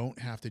 You don't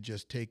have to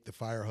just take the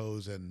fire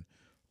hose and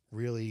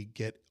really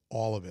get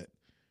all of it.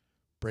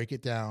 Break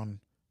it down,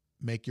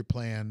 make your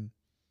plan,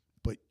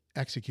 but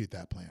execute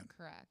that plan.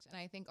 Correct. And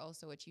I think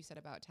also what you said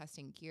about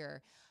testing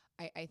gear,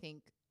 I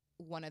think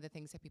one of the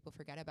things that people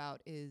forget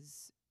about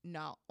is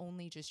not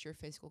only just your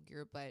physical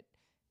gear, but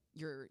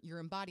your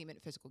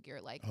embodiment physical gear,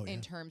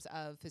 in terms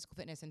of physical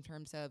fitness, in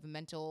terms of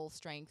mental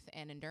strength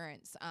and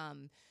endurance.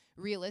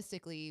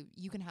 Realistically,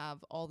 you can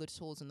have all the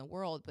tools in the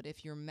world, but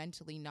if you're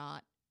mentally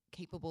not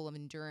capable of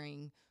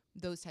enduring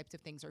those types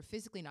of things or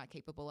physically not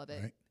capable of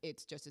it,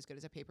 it's just as good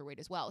as a paperweight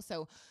as well.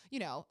 So,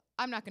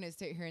 I'm not going to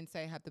sit here and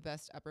say I have the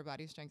best upper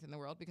body strength in the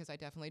world, because I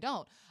definitely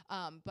don't.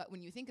 But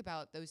when you think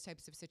about those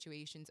types of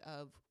situations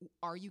of,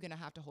 are you going to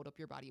have to hold up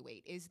your body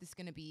weight? Is this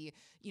going to be,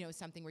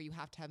 something where you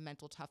have to have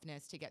mental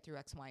toughness to get through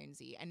X, Y, and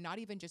Z? And not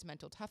even just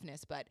mental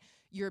toughness, but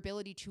your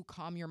ability to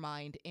calm your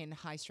mind in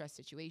high stress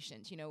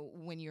situations.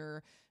 When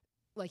you're,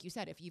 like you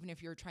said, even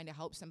if you're trying to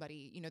help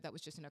somebody, that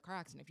was just in a car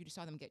accident, if you just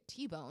saw them get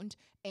T-boned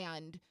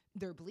and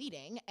they're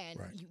bleeding and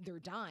they're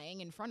dying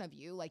in front of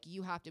you,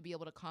 you have to be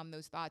able to calm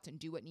those thoughts and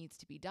do what needs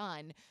to be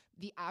done.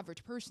 The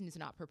average person is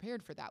not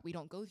prepared for that. We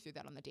don't go through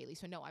that on the daily.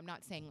 So no, I'm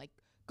not saying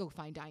go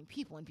find dying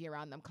people and be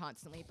around them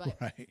constantly, but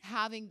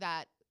having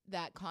that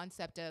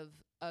concept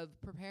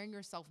of preparing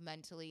yourself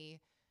mentally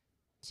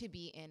to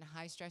be in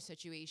high stress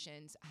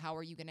situations. How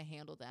are you going to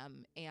handle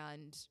them?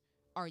 And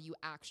are you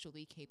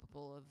actually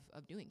capable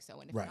of doing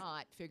so? And if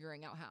not,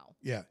 figuring out how.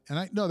 Yeah.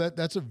 And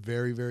that's a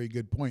very, very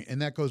good point.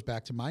 And that goes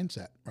back to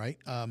mindset, right?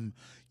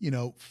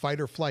 Fight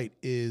or flight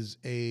is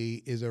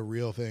a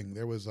real thing.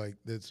 There was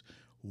this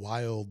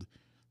wild,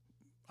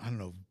 I don't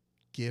know,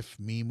 GIF,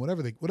 meme,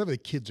 whatever the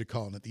kids are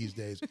calling it these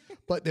days.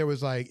 But there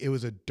was it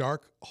was a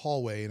dark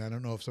hallway, and I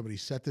don't know if somebody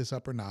set this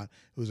up or not.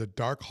 It was a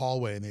dark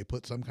hallway, and they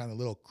put some kind of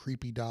little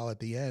creepy doll at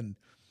the end.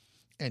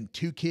 And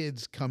two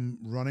kids come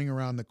running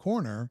around the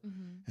corner,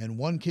 and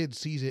one kid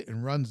sees it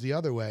and runs the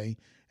other way,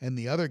 and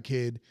the other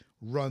kid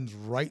runs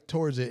right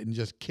towards it and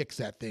just kicks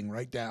that thing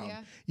right down.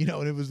 Yeah.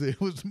 And it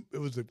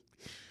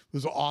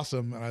was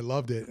awesome, and I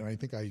loved it, and I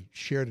think I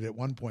shared it at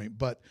one point.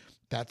 But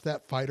that's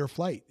that fight or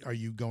flight. Are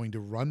you going to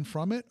run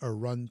from it or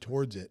run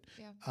towards it?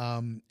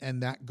 Yeah.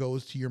 And that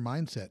goes to your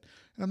mindset.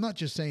 And I'm not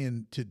just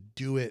saying to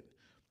do it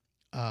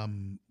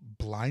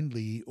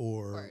blindly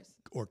or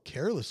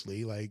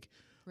carelessly, like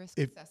risk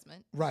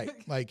assessment. Right.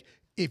 Like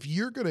if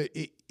you're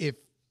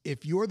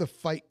the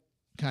fight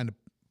kind of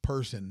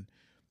person,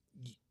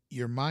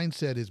 your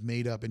mindset is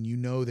made up, and you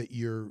know that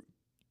your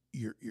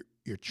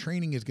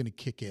training is going to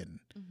kick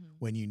in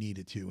when you need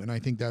it to. And I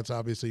think that's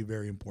obviously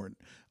very important.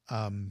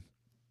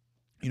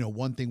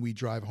 One thing we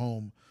drive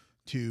home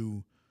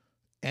to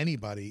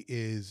anybody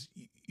is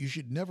you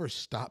should never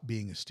stop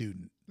being a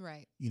student.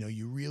 Right.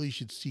 You really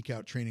should seek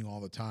out training all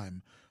the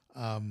time.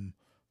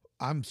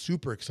 I'm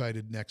super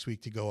excited next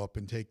week to go up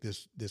and take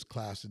this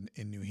class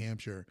in New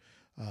Hampshire.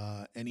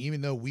 And even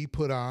though we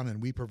put on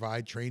and we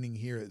provide training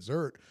here at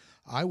ZERT,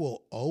 I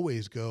will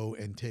always go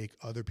and take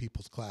other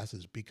people's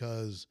classes,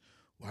 because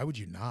why would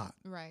you not?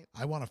 Right.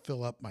 I want to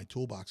fill up my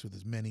toolbox with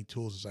as many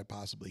tools as I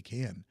possibly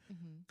can,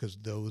 because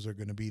those are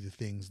going to be the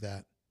things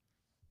that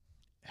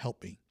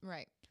help me.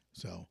 Right.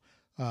 So,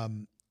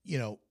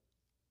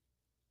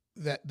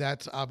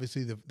 that's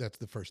obviously that's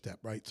the first step,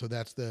 right? So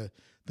that's the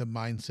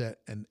mindset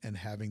and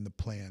having the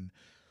plan.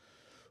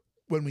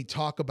 When we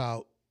talk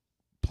about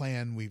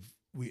plan,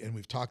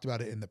 we've talked about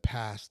it in the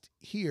past.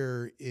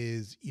 Here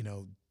is,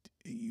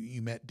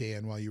 you met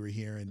Dan while you were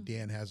here, and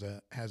Dan has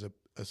a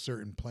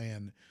certain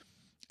plan,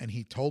 and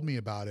he told me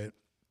about it,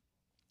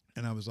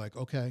 and I was like,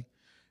 okay,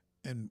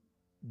 and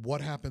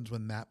what happens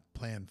when that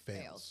plan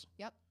fails?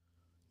 Yep.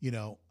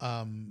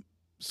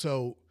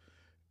 So,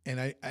 and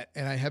I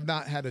have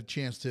not had a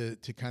chance to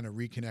kind of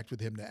reconnect with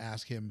him to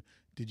ask him,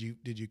 did you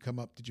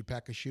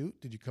pack a chute?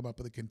 Did you come up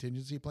with a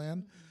contingency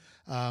plan?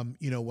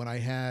 When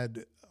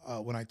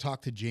I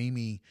talked to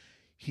Jamie,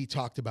 he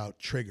talked about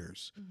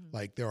triggers.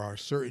 Like there are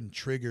certain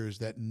triggers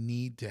that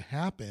need to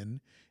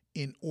happen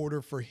in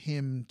order for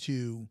him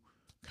to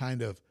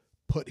kind of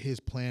put his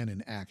plan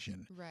in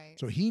action. Right.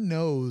 So he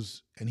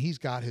knows, and he's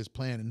got his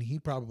plan, and he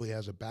probably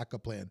has a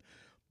backup plan,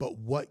 but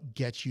what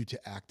gets you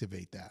to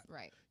activate that?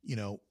 Right.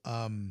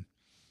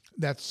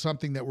 That's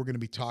something that we're going to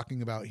be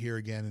talking about here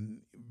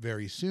again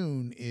very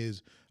soon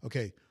is,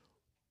 okay,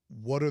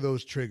 what are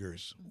those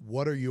triggers?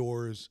 What are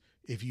yours?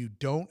 If you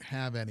don't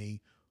have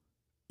any,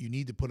 you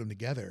need to put them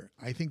together.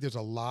 I think there's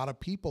a lot of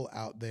people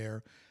out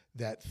there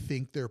that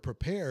think they're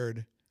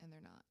prepared. And they're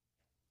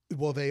not.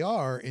 Well, they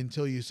are,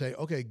 until you say,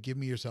 okay, give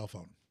me your cell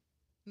phone.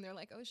 And they're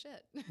like, oh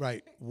shit.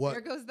 Right. What?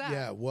 There goes that.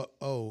 Yeah. What?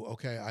 Oh,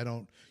 okay. I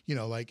don't,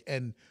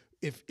 and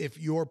if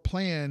your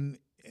plan,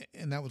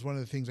 and that was one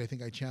of the things I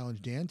think I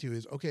challenged Dan to,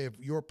 is, okay, if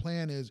your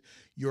plan is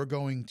you're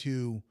going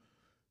to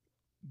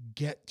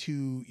get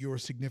to your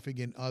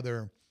significant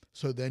other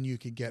so then you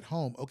can get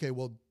home. Okay,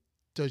 well,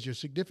 does your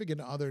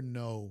significant other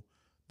know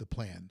the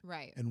plan?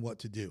 Right. And what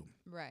to do?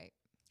 Right.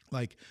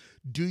 Like,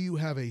 do you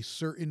have a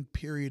certain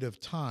period of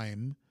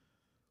time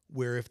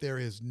where if there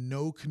is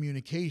no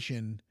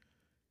communication,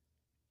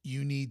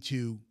 you need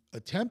to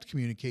attempt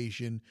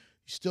communication,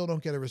 you still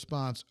don't get a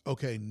response.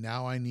 Okay,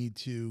 now I need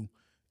to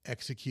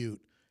execute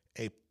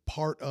a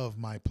part of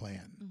my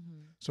plan.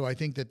 So I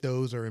think that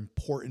those are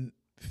important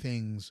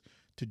things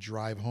to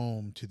drive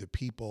home to the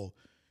people,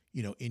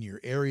 in your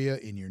area,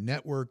 in your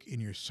network, in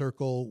your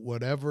circle,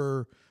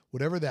 whatever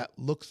that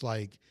looks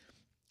like.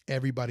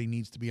 Everybody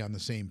needs to be on the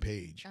same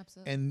page.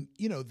 Absolutely. And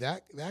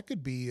that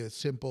could be a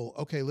simple,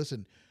 okay,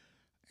 listen,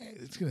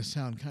 it's going to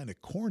sound kind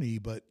of corny,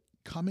 but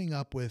coming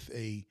up with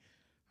I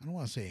don't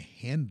want to say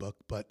a handbook,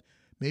 but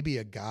maybe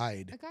a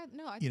guide.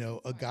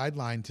 A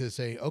guideline to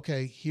say,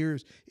 okay,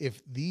 here's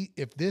if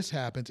this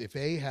happens, if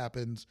A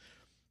happens,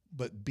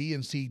 but B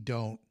and C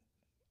don't,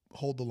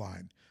 hold the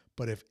line.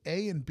 But if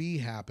A and B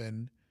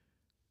happen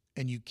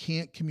and you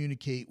can't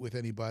communicate with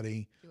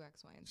anybody, do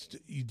X, Y, and Z.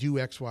 You do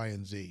X, Y,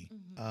 and Z.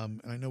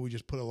 And I know we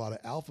just put a lot of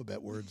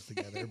alphabet words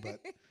together,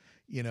 but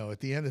at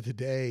the end of the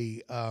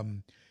day,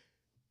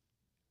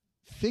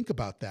 think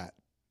about that.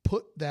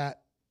 Put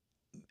that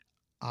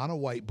on a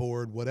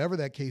whiteboard, whatever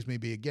that case may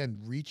be. Again,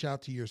 reach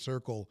out to your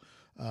circle,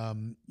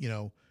 and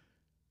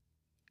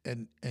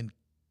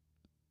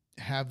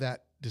have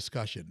that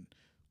discussion.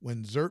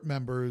 When ZERT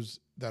members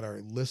that are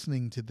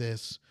listening to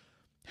this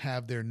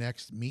have their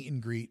next meet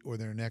and greet or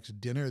their next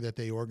dinner that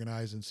they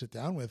organize and sit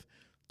down with,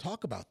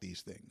 talk about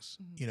these things.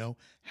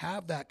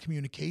 Have that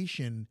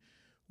communication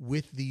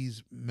with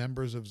these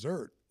members of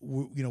ZERT.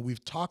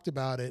 We've talked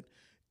about it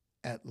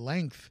at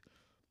length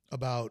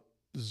about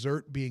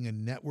ZERT being a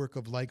network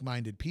of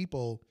like-minded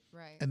people,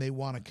 right, and they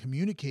want to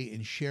communicate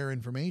and share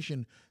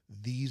information.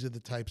 These are the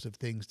types of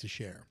things to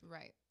share.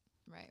 Right.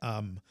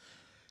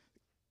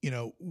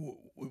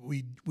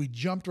 we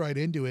jumped right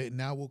into it, and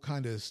now we'll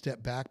kind of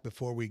step back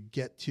before we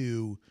get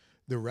to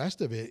the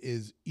rest of it.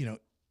 Is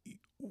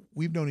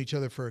we've known each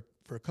other for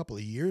a couple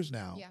of years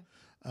now.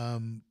 Yeah.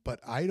 But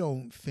I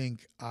don't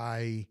think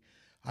I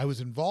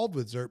was involved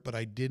with ZERT, but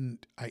I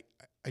didn't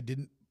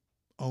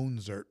own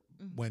ZERT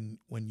when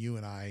you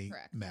and I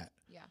Correct. met.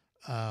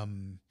 Yeah.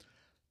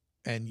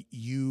 And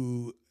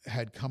you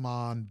had come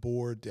on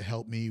board to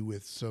help me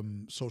with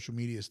some social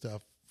media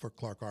stuff for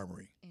Clark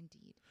Armory.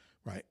 Indeed.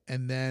 Right.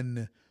 And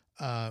then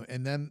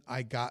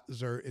I got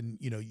ZERT,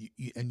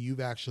 and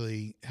you've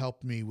actually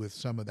helped me with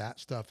some of that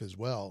stuff as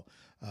well.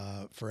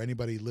 For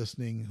anybody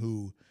listening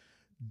who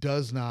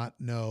does not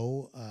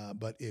know,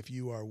 but if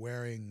you are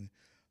wearing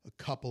a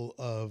couple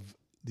of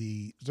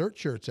the ZERT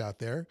shirts out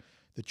there,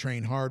 the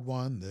Train Hard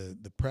one,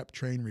 the Prep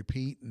Train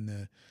Repeat,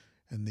 and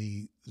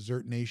the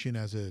ZERT Nation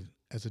as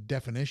a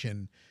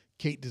definition,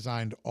 Kate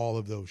designed all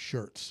of those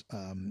shirts,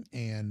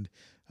 and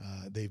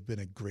they've been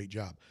a great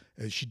job.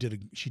 She did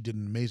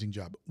an amazing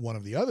job. One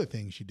of the other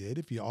things she did,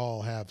 if you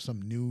all have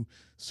some new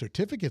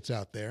certificates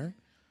out there,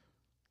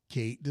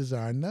 Kate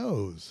designed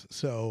those.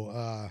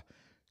 So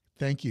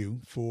thank you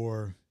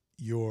for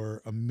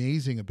your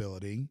amazing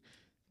ability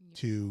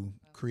to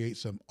create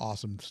some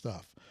awesome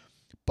stuff.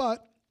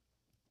 But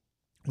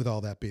with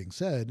all that being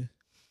said,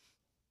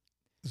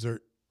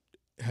 ZERT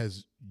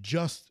has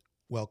just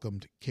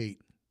welcomed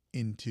Kate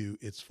into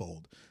its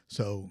fold.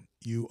 So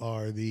you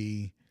are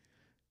the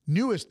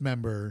newest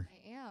member.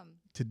 I am.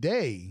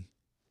 Today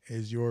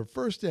is your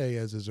first day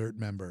as a ZERT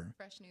member.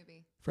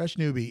 Fresh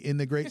newbie in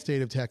the great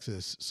state of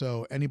Texas.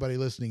 So anybody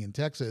listening in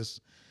Texas,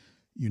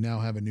 you now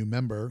have a new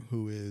member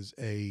who is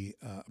a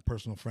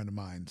personal friend of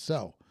mine.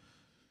 So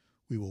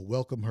we will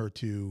welcome her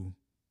to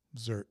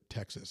ZERT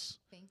Texas.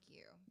 Thank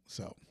you.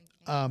 So,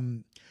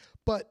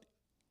 but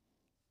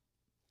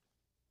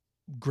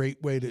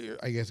great way to,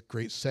 I guess,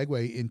 great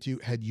segue into,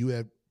 had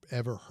you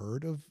ever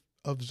heard of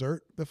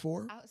ZERT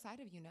before? Outside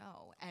of,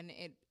 and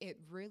it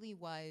really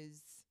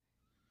was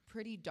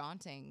pretty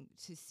daunting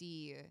to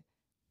see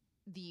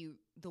the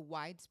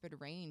widespread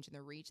range and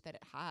the reach that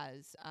it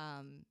has,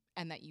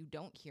 and that you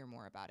don't hear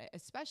more about it,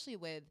 especially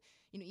with,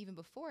 even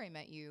before I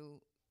met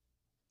you.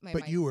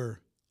 But you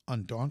were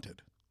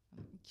undaunted.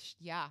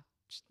 Yeah,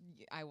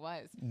 I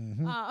was.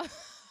 Mm-hmm.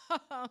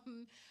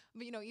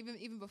 But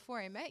even before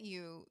I met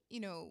you,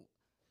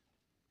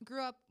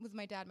 grew up with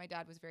my dad. My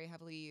dad was very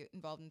heavily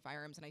involved in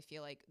firearms, and I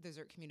feel like the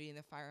ZERT community and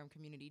the firearm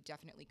community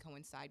definitely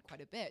coincide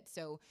quite a bit.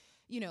 So,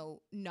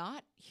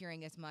 not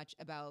hearing as much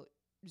about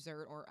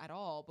ZERT or at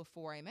all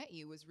before I met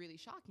you was really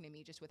shocking to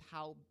me, just with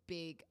how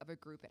big of a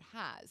group it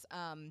has.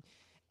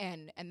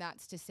 And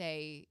that's to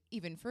say,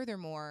 even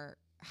furthermore,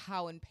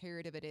 how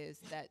imperative it is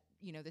that,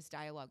 this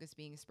dialogue is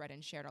being spread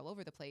and shared all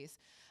over the place.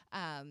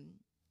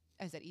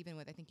 As that even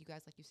with, I think you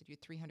guys, like you said, you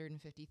had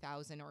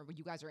 350,000, or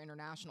you guys are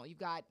international. You've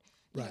got,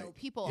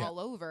 people all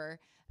over.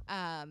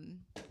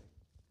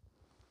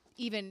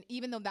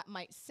 Even though that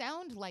might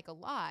sound like a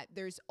lot,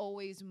 there's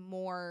always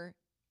more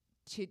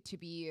to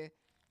be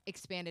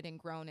expanded and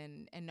grown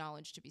and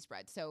knowledge to be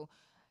spread. So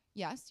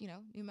yes,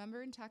 new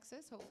member in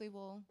Texas. Hopefully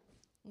we'll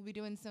be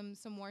doing some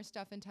more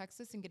stuff in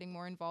Texas and getting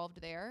more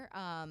involved there.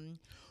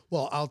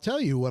 Well, I'll tell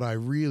you what I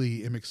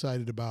really am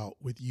excited about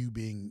with you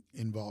being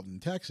involved in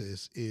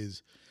Texas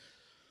is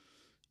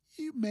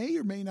you may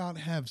or may not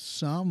have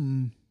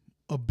some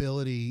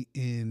ability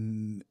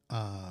in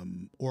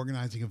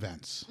organizing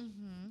events.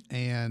 Mm-hmm.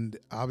 And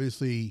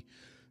obviously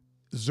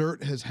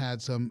ZERT has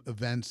had some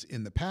events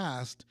in the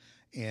past,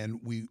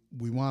 and we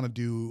want to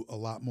do a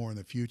lot more in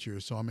the future.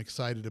 So I'm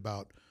excited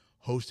about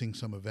hosting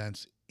some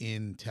events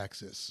in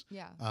Texas.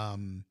 Yeah.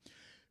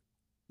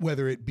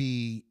 Whether it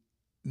be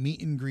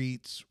meet and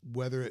greets,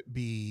 whether it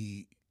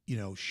be,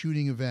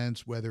 shooting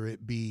events, whether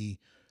it be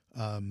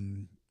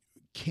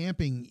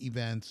camping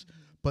events,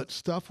 mm-hmm. but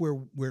stuff where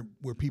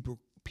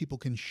people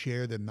can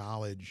share the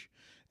knowledge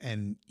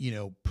and,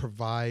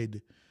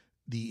 provide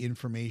the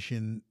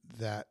information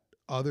that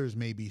others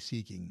may be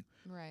seeking.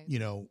 Right.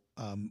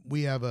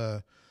 We have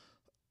a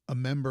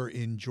member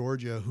in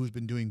Georgia who's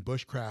been doing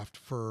bushcraft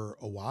for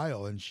a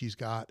while, and she's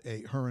got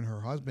her and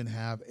her husband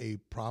have a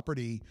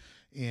property,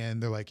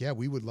 and they're like, yeah,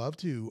 we would love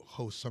to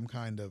host some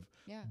kind of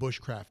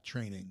bushcraft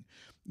training.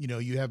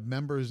 You have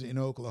members in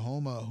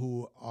Oklahoma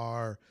who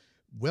are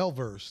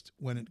well-versed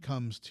when it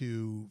comes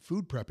to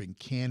food prepping,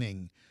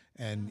 canning,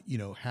 and,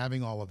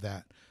 having all of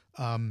that.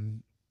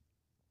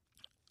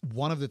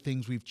 One of the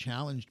things we've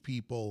challenged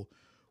people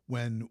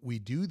when we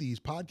do these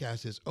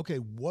podcasts is, okay,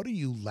 what are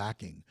you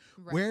lacking?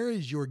 Right. Where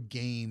is your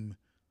game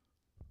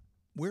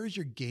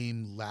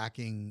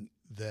lacking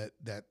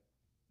that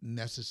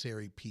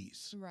necessary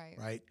piece? Right.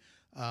 Right.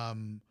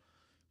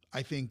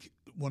 I think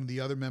one of the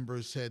other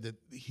members said that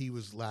he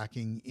was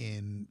lacking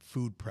in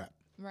food prep.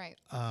 Right.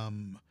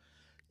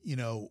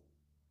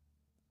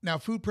 Now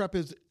food prep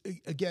is,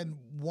 again,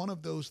 one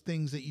of those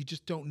things that you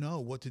just don't know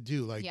what to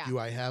do. Like, do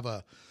I have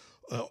an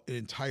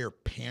entire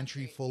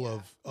pantry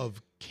full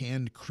of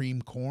canned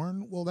cream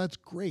corn? Well, that's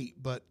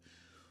great, but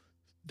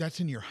that's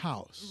in your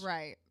house.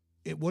 Right.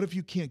 what if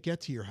you can't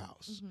get to your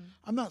house?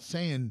 I'm not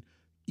saying,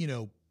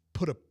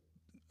 put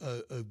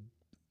a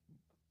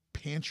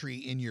pantry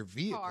in your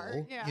vehicle,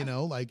 Car, yeah.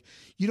 like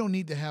you don't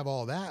need to have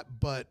all that,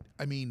 but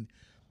I mean,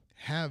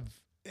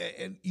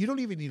 and you don't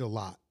even need a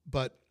lot,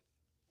 but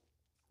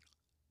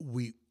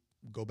we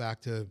go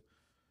back to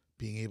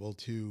being able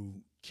to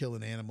kill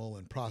an animal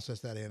and process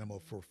that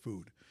animal for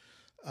food.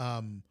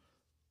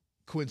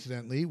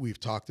 Coincidentally, we've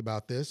talked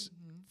about this.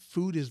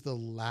 Food is the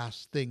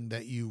last thing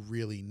that you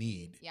really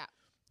need. Yeah.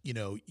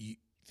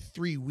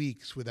 3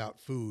 weeks without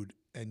food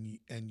and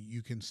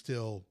you can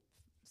still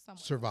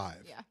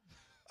survive. Yeah.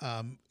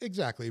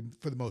 Exactly.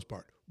 For the most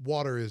part,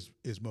 water is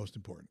most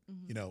important.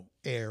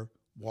 Air,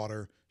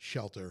 water,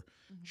 shelter.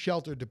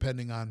 Shelter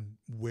depending on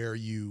where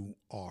you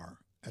are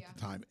at the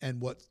time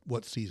and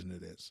what season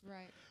it is.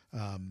 Right.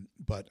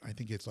 But I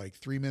think it's like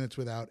 3 minutes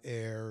without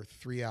air,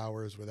 3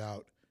 hours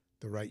without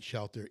the right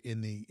shelter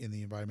in the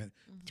environment,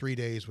 3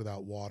 days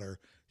without water,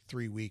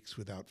 3 weeks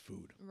without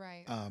food.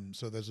 Right.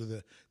 So those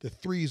are the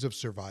threes of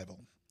survival.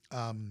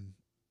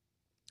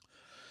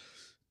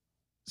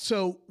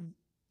 So,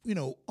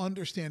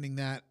 understanding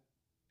that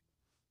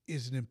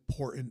is an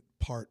important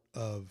part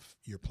of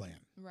your plan.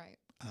 Right.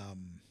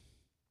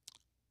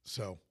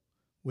 So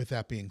with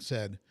that being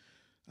said,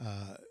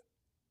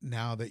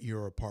 now that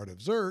you're a part of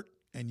ZERT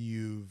and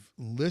you've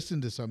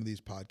listened to some of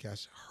these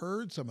podcasts,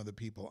 heard some of the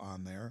people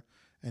on there,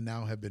 and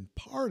now have been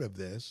part of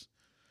this,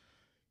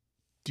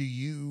 do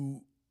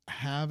you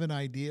have an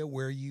idea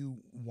where you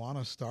want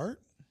to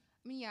start?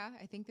 I mean, yeah,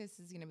 I think this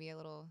is going to be a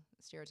little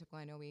stereotypical.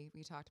 I know we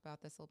talked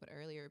about this a little bit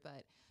earlier,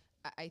 but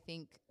I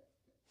think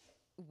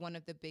one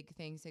of the big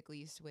things, at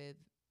least with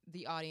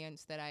the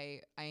audience that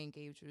I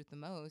engage with the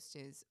most,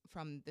 is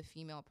from the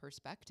female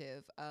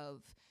perspective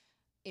of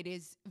it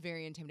is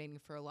very intimidating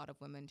for a lot of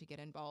women to get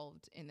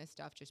involved in this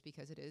stuff just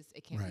because it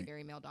can be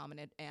very male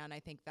dominant. And I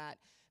think that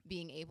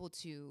being able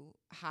to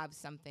have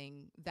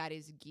something that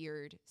is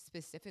geared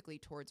specifically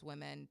towards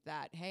women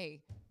that,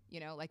 hey,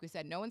 like we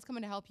said, no one's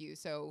coming to help you.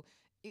 So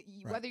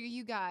whether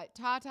you got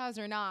tatas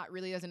or not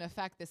really doesn't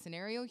affect the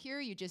scenario here.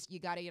 You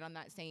got to get on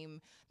that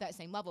same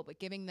level, but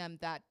giving them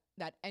that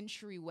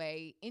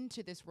entryway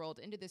into this world,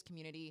 into this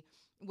community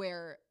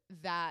where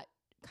that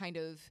kind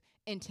of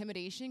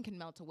intimidation can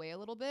melt away a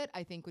little bit,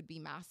 I think would be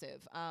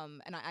massive.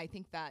 And I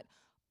think that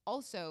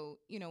also,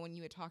 when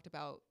you had talked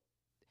about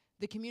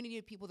the community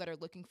of people that are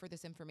looking for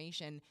this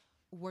information,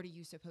 what are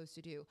you supposed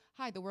to do?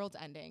 Hi, the world's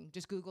ending.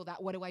 Just Google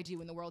that. What do I do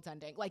when the world's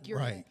ending? Like you're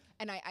right.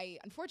 And I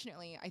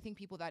unfortunately, I think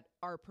people that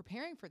are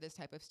preparing for this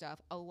type of stuff,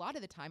 a lot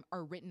of the time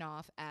are written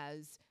off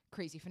as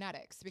crazy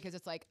fanatics because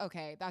it's like,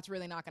 okay, that's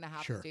really not going to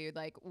happen, dude.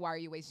 Like, why are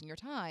you wasting your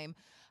time?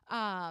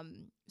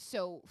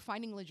 So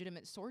finding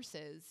legitimate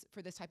sources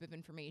for this type of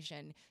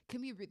information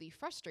can be really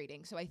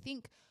frustrating. So I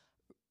think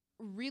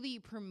really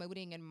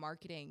promoting and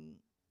marketing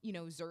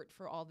ZERT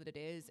for all that it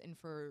is and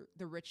for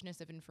the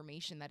richness of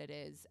information that it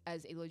is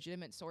as a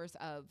legitimate source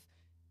of,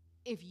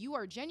 if you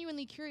are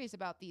genuinely curious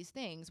about these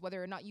things,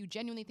 whether or not you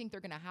genuinely think they're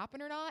going to happen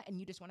or not, and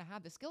you just want to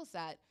have the skill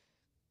set,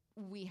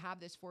 we have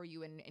this for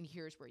you, and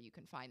here's where you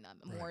can find them.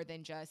 Right. More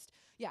than just,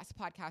 yes,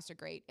 podcasts are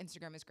great,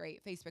 Instagram is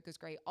great, Facebook is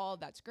great, all of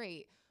that's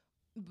great.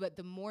 But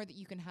the more that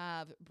you can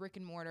have brick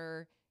and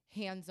mortar,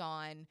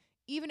 hands-on,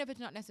 even if it's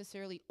not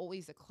necessarily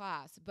always a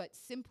class, but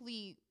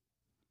simply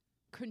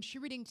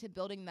contributing to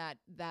building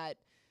that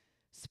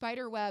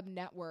spider web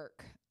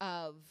network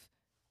of,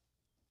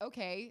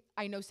 okay,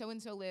 I know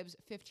so-and-so lives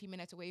 15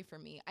 minutes away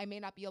from me. I may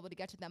not be able to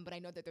get to them, but I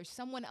know that there's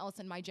someone else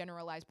in my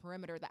generalized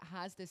perimeter that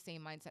has the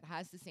same mindset,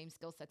 has the same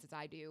skill sets as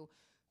I do,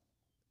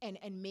 and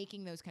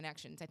making those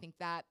connections. I think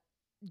that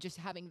just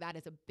having that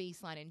as a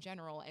baseline in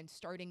general and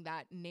starting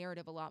that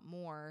narrative a lot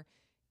more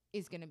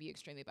is going to be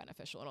extremely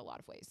beneficial in a lot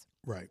of ways.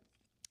 Right.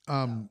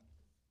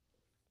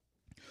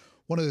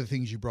 One of the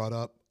things you brought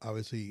up,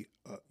 obviously,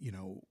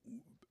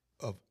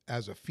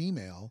 as a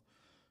female,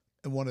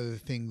 and one of the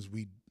things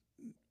we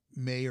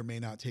may or may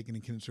not take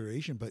into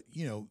consideration, but,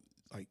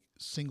 like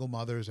single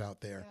mothers out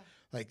there,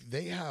 like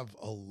they have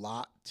a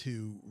lot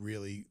to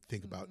really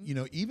think about,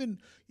 even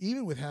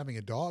with having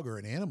a dog or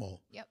an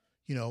animal,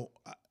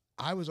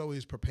 I was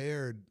always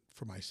prepared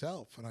for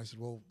myself. And I said,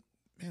 well,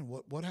 man,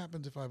 what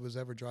happens if I was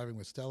ever driving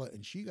with Stella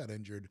and she got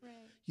injured,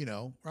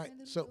 right?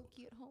 So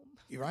Loki at home.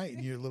 You're right.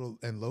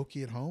 And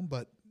Loki at home,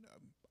 but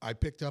I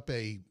picked up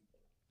a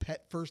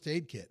pet first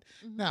aid kit.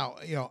 Now,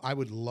 I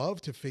would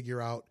love to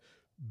figure out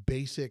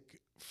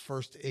basic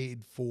first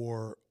aid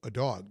for a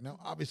dog. Now,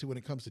 obviously when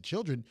it comes to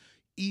children,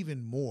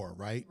 even more,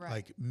 right?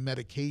 Like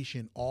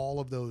medication, all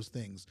of those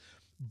things.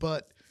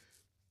 But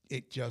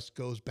it just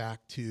goes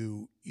back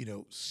to,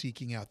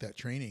 seeking out that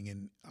training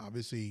and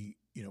obviously,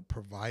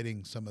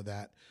 providing some of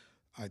that.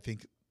 I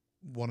think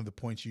one of the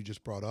points you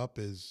just brought up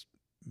is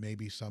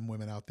maybe some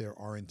women out there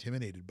are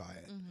intimidated by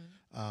it.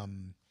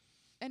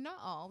 And not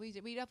all. We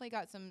definitely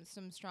got some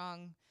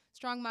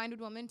strong-minded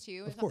women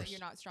too. It's of not course. that you're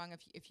not strong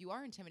if you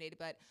are intimidated,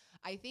 but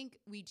I think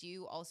we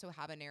do also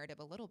have a narrative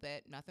a little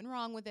bit, nothing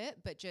wrong with it,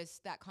 but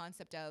just that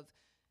concept of,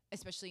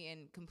 especially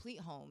in complete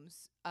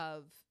homes,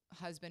 of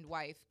husband,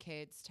 wife,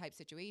 kids type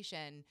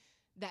situation,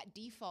 that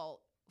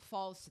default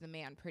falls to the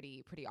man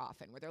pretty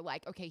often, where they're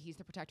like, okay, he's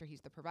the protector,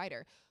 he's the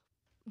provider.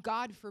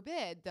 God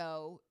forbid,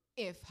 though,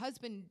 if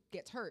husband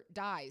gets hurt,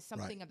 dies,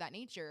 something of that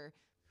nature,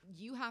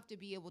 you have to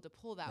be able to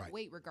pull that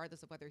weight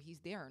regardless of whether he's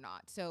there or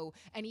not. So,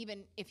 and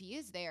even if he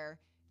is there,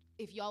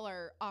 if y'all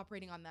are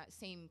operating on that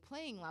same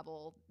playing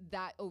level,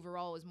 that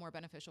overall is more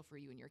beneficial for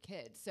you and your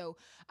kids. So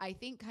I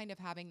think kind of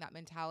having that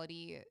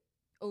mentality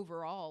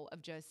overall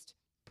of just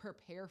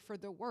prepare for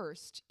the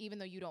worst, even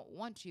though you don't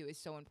want to, is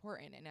so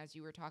important. And as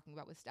you were talking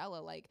about with Stella,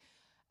 like,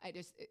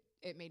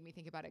 it made me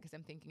think about it because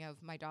I'm thinking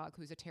of my dog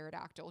who's a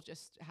pterodactyl,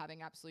 just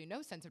having absolutely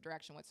no sense of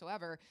direction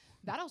whatsoever.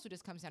 That also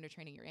just comes down to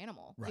training your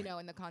animal, you know,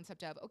 and the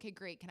concept of, okay,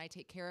 great, can I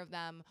take care of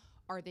them?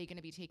 Are they going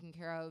to be taken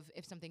care of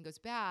if something goes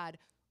bad?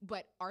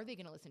 But are they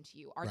going to listen to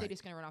you? Are they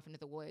just going to run off into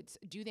the woods?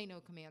 Do they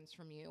know commands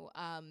from you?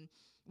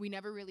 We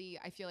never really,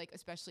 I feel like,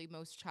 especially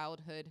most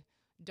childhood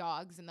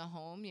dogs in the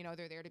home, you know,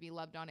 they're there to be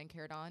loved on and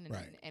cared on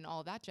and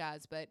all that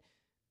jazz. But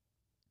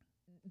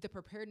the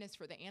preparedness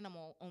for the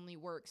animal only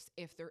works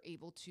if they're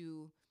able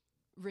to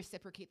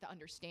reciprocate the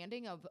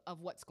understanding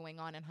of what's going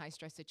on in high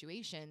stress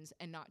situations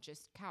and not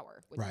just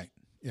cower.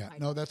 Yeah.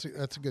 No, that's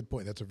a good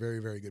point. That's a very,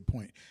 very good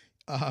point.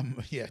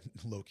 Yeah,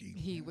 Loki.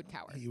 He would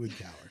cower. He would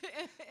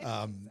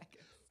cower.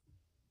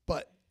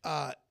 But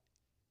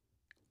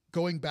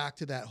going back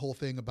to that whole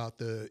thing about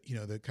the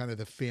kind of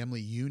the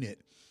family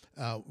unit,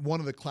 one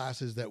of the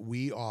classes that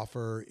we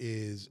offer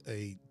is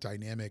a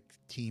dynamic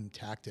team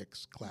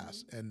tactics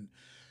class. And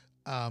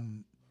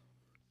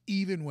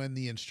even when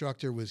the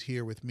instructor was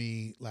here with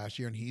me last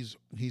year, and he's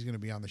going to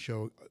be on the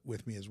show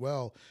with me as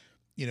well,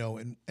 you know,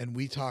 and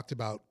we talked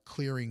about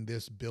clearing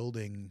this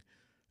building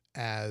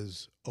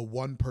as a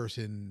one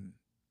person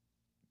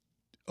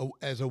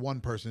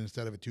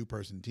instead of a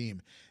 2-person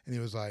team. And he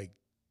was like,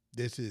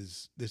 this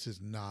is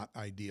not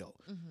ideal.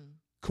 Mm-hmm.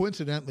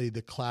 Coincidentally,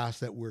 the class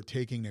that we're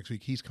taking next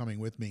week, he's coming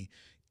with me,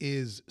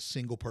 is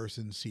single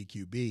person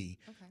CQB,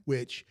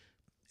 which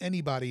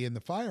anybody in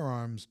the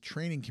firearms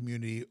training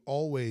community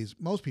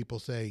most people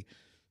say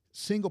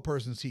single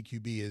person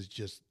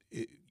CQB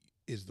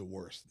is the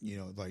worst, you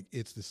know, like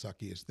it's the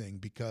suckiest thing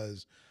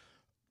because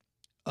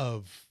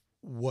of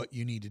what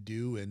you need to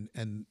do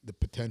and the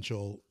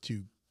potential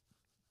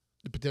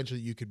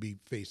you could be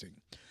facing.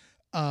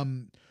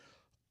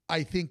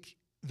 I think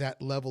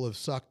that level of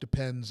suck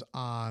depends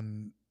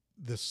on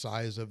the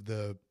size of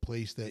the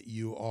place that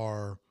you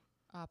are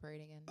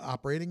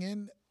operating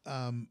in.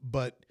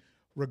 But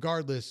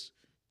regardless,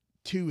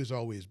 2 is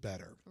always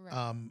better.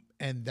 Right.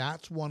 And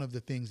that's one of the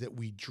things that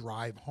we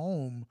drive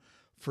home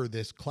for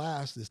this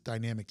class, this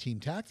dynamic team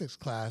tactics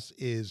class,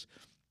 is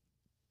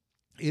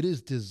it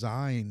is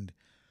designed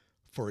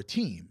for a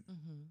team.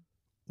 Mm-hmm.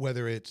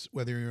 Whether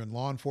you're in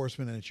law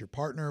enforcement and it's your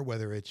partner,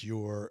 whether it's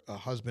your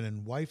husband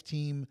and wife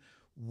team,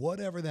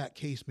 whatever that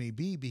case may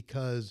be,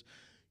 because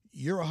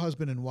you're a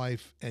husband and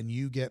wife and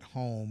you get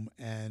home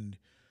and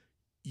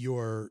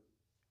your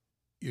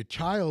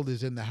child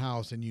is in the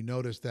house and you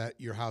notice that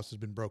your house has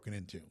been broken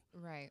into.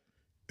 Right.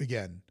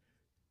 Again,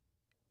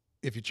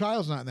 if your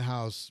child's not in the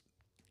house,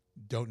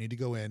 don't need to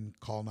go in,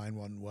 call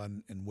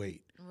 911 and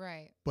wait.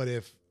 Right. But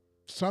if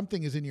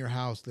something is in your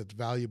house that's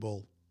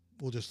valuable,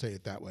 we'll just say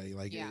it that way,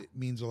 like it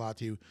means a lot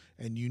to you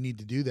and you need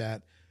to do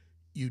that,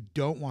 you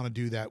don't want to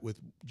do that with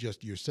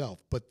just yourself.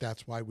 But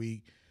that's why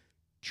we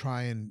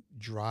try and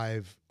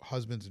drive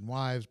husbands and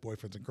wives,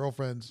 boyfriends and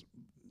girlfriends,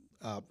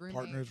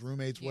 partners,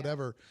 roommates,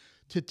 whatever,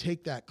 to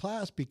take that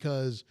class,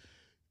 because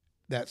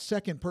that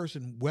second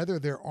person, whether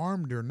they're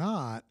armed or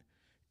not,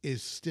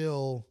 is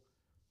still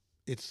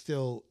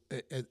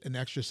an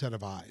extra set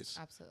of eyes.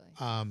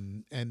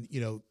 Absolutely. And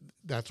you know,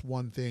 that's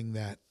one thing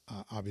that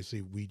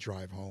obviously we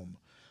drive home.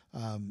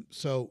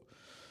 So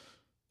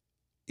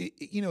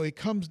it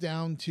comes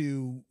down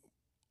to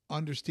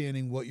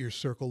understanding what your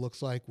circle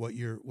looks like, what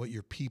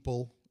your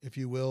people, if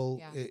you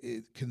will,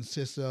 it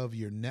consists of,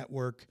 your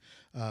network.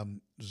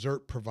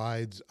 ZERT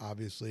provides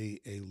obviously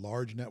a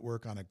large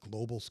network on a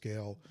global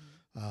scale.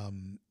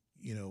 Mm-hmm.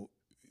 You know,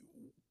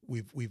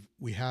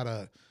 we had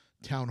a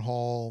town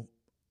hall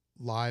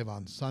live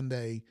on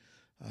Sunday.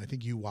 I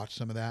think you watched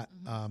some of that.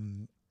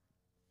 Mm-hmm.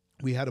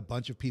 We had a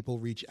bunch of people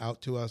reach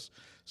out to us,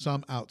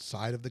 some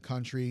outside of the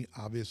country.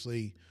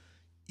 Obviously,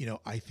 you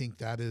know, I think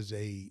that is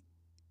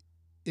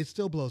it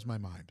still blows my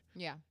mind.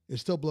 Yeah. It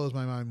still blows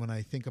my mind when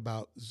I think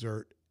about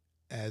ZERT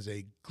as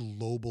a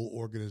global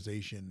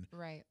organization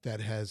that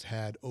has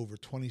had over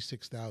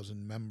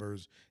 26,000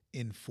 members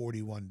in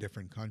 41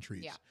 different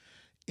countries. Yeah.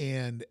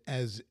 And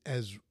as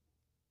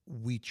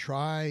we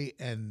try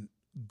and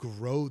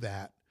grow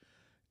that,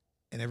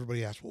 and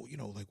everybody asks, well, you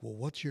know, like, well,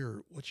 what's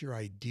your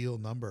ideal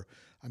number?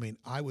 I mean,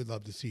 I would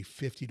love to see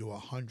 50 to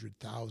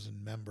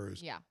 100,000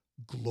 members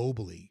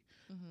globally.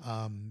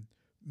 Mm-hmm.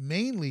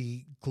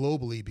 Mainly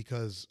globally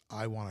because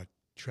I want to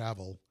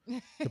travel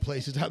to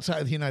places outside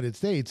of the United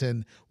States.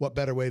 And what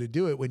better way to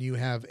do it when you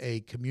have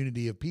a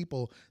community of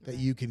people that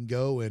you can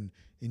go and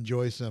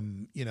enjoy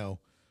some, you know,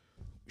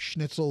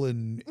 schnitzel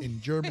in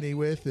Germany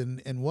with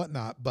and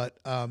whatnot. But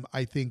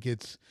I think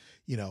it's,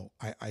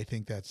 I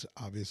think that's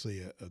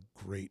obviously a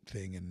great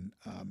thing.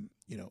 And,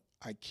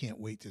 I can't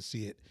wait to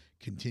see it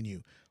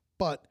continue.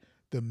 But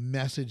the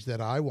message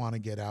that I want to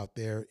get out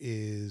there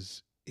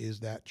is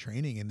that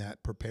training and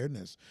that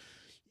preparedness.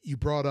 You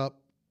brought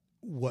up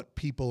what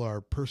people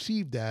are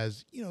perceived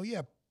as,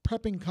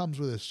 prepping comes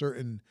with a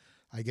certain,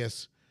 I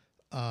guess,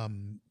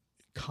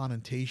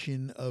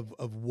 connotation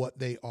of what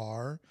they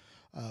are.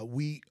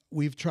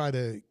 We've tried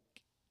to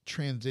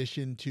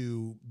transition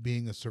to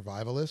being a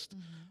survivalist.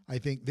 I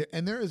think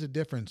there is a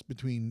difference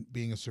between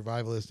being a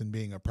survivalist and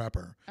being a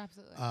prepper.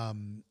 Absolutely.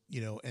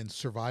 And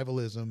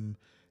survivalism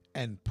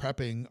and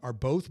prepping are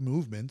both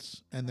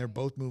movements, and they're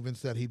both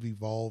movements that have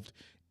evolved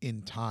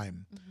in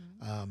time.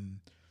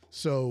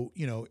 So,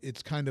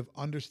 it's kind of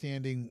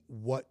understanding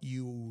what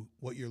you're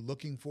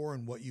looking for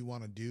and what you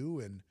want to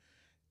do,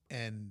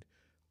 and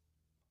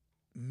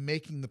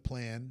making the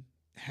plan,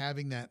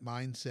 having that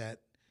mindset,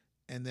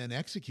 and then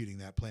executing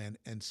that plan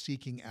and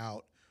seeking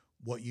out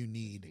what you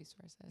need.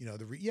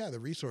 Resources. The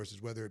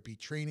resources, whether it be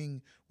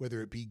training,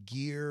 whether it be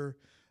gear,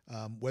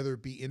 whether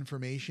it be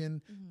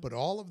information, but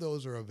all of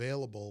those are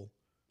available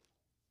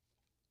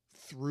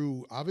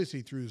through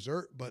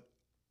ZERT, but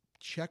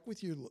check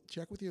with your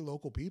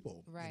local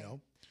people. Right.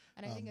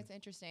 And I think it's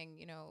interesting,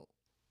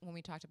 when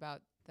we talked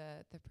about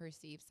the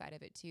perceived side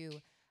of it too,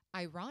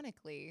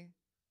 ironically,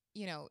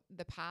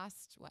 the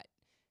past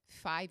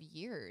 5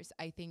 years,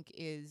 I think,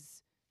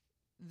 is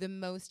the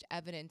most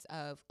evidence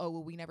of,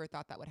 we never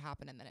thought that would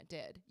happen, and then it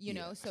did.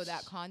 So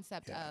that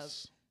concept of,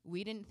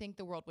 we didn't think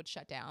the world would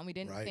shut down. We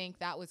didn't think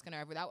that was going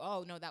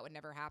to that would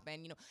never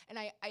happen. And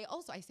I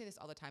say this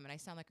all the time, and I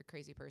sound like a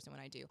crazy person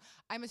when I do.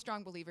 I'm a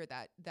strong believer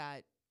that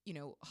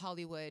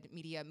Hollywood,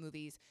 media,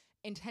 movies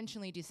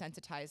intentionally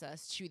desensitize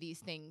us to these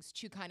things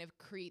to kind of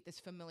create this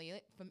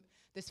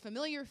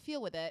familiar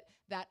feel with it,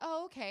 that,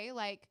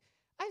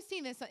 I've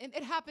seen this.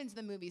 It happens in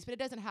the movies, but it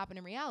doesn't happen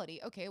in reality.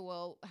 Okay,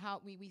 well,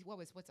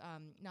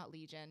 not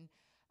Legion,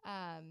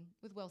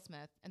 with Will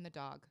Smith and the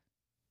dog,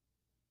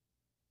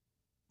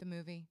 the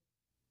movie.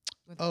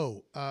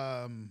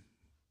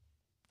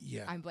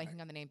 Yeah. I'm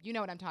blanking on the name. You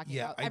know what I'm talking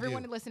about. I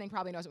Everyone do. listening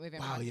probably knows what movie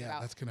I'm talking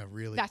about.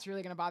 That's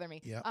really gonna bother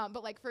me. Yeah.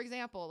 But for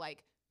example,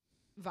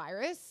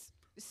 virus.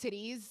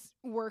 Cities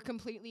were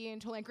completely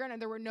and totally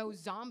granted there were no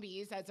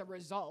zombies as a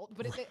result,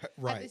 but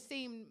at the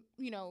same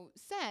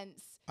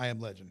sense, I Am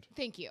Legend.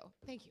 Thank you.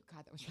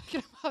 God, that was really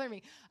gonna bother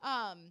me.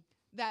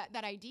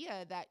 That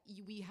idea that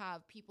we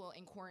have people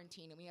in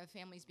quarantine and we have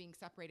families being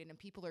separated and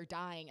people are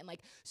dying, and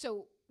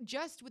so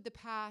just with the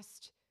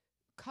past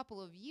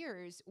couple of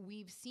years,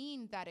 we've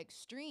seen that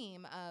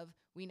extreme of,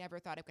 we never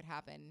thought it could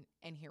happen,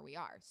 and here we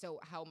are. So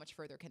how much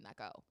further can that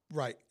go?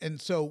 Right. And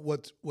so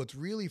what's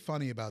really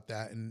funny about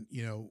that, and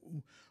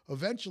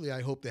eventually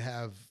I hope to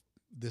have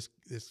this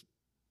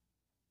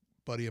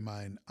buddy of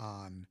mine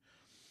on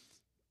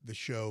the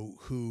show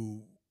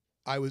who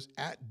I was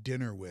at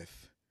dinner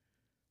with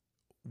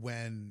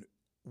when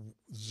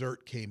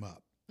ZERT came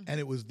up.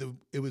 And it was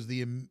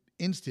the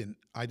instant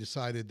I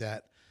decided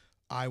that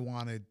I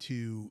wanted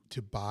to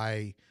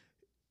buy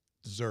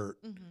ZERT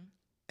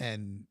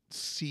and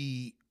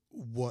see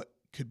what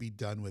could be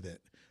done with it.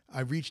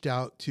 I reached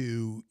out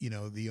to,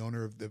 the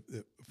owner of the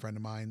friend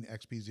of mine,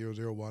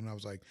 XP001. And I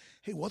was like,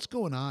 hey, what's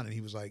going on? And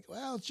he was like,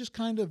 well, it's just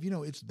kind of,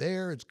 it's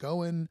there, it's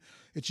going,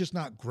 it's just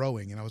not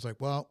growing. And I was like,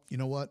 well, you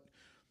know what?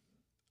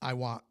 I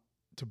want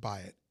to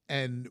buy it.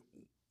 And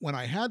when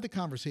I had the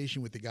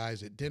conversation with the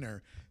guys at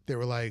dinner, they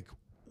were like,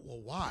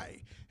 well,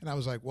 why? And I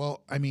was like,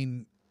 well, I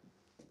mean,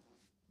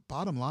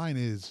 bottom line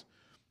is,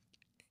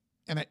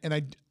 and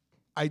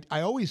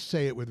I always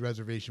say it with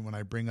reservation when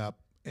I bring up,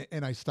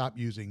 and I stop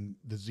using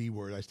the Z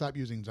word. I stop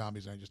using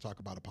zombies and I just talk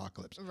about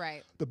apocalypse.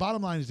 Right. The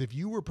bottom line is, if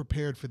you were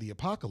prepared for the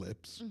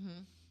apocalypse,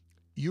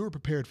 you were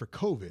prepared for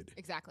COVID.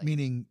 Exactly.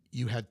 Meaning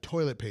you had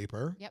toilet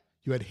paper. Yep.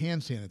 You had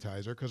hand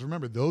sanitizer, because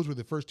remember, those were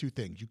the first two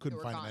things. You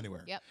couldn't find them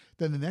anywhere. Yep.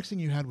 Then the next thing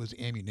you had was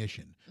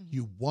ammunition.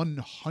 You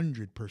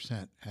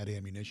 100% had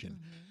ammunition.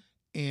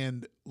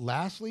 And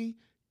lastly,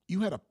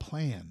 you had a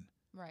plan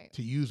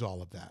to use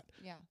all of that.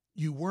 Yeah.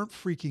 You weren't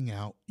freaking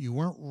out. You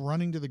weren't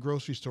running to the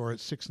grocery store at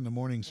 6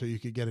 a.m. so you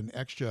could get an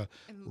extra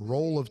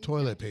roll of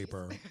toilet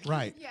paper.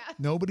 Right. Yeah.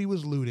 Nobody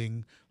was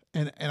looting.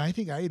 And I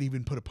think I had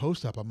even put a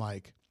post up. I'm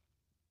like,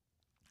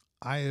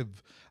 I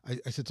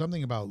said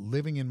something about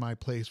living in my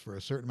place for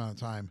a certain amount of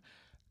time,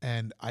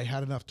 and I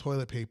had enough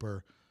toilet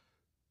paper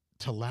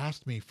to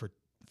last me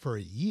for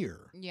a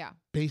year. Yeah.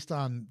 Based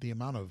on the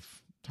amount of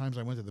times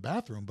I went to the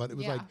bathroom. But it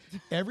was like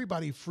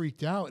everybody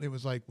freaked out, and it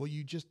was like, well,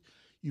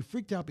 you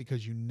freaked out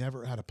because you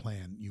never had a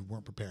plan. You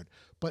weren't prepared.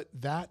 But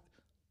that,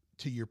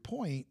 to your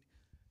point,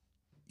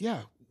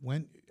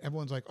 when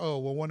everyone's like, oh,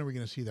 well, when are we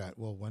going to see that?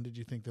 Well, when did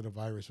you think that a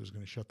virus was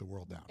going to shut the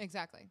world down?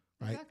 Exactly.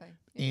 Right. Exactly.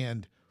 Yeah.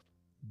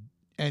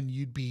 And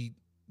you'd be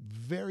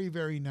very,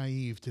 very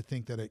naive to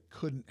think that it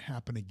couldn't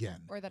happen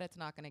again. Or that it's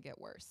not going to get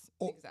worse.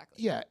 Oh,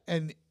 exactly. Yeah.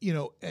 And,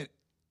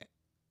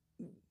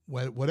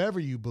 whatever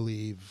you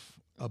believe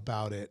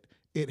about it,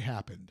 it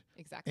happened.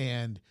 Exactly.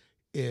 And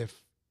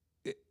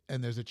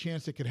and there's a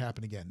chance it could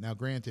happen again. Now,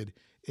 granted,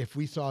 if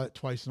we saw it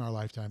twice in our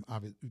lifetime,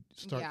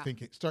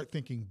 start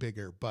thinking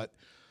bigger. But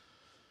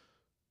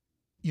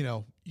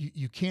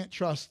you can't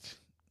trust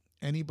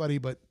anybody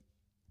but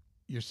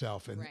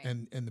yourself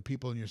and the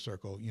people in your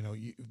circle.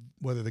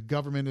 Whether the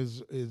government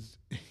is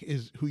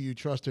who you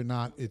trust or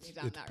not, it's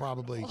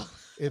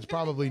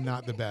probably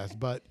not the best.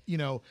 But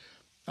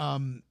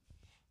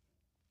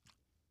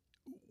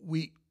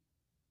we've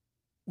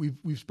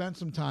spent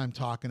some time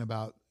talking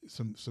about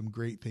some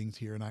great things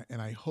here,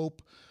 and I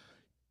hope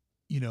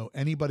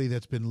anybody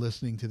that's been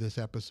listening to this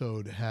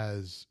episode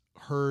has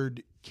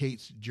heard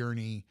Kate's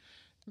journey.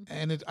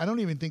 And I don't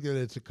even think that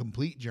it's a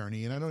complete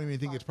journey, and I don't even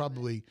think it's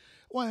probably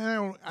I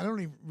don't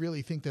even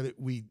really think that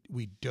we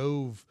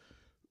dove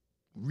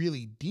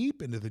really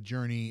deep into the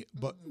journey,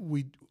 but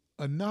we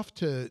enough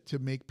to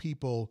make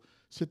people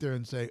sit there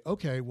and say,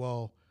 okay,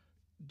 well,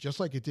 just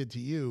like it did to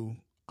you,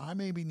 I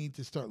maybe need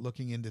to start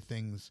looking into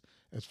things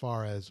as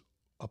far as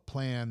a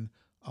plan,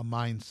 a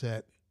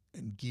mindset,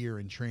 and gear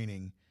and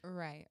training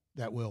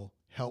that will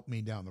help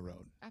me down the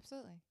road.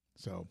 Absolutely.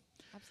 So,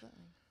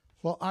 absolutely.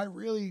 Well, I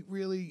really,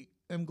 really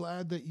am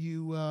glad that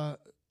you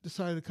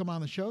decided to come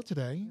on the show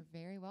today.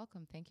 You're very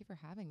welcome. Thank you for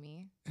having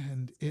me.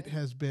 And it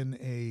has been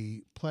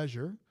a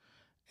pleasure.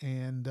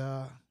 And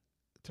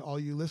to all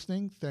you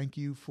listening, thank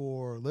you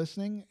for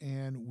listening,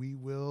 and we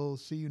will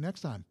see you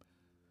next time.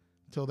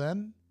 Until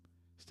then,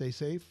 stay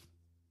safe,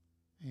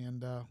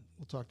 and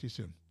we'll talk to you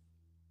soon.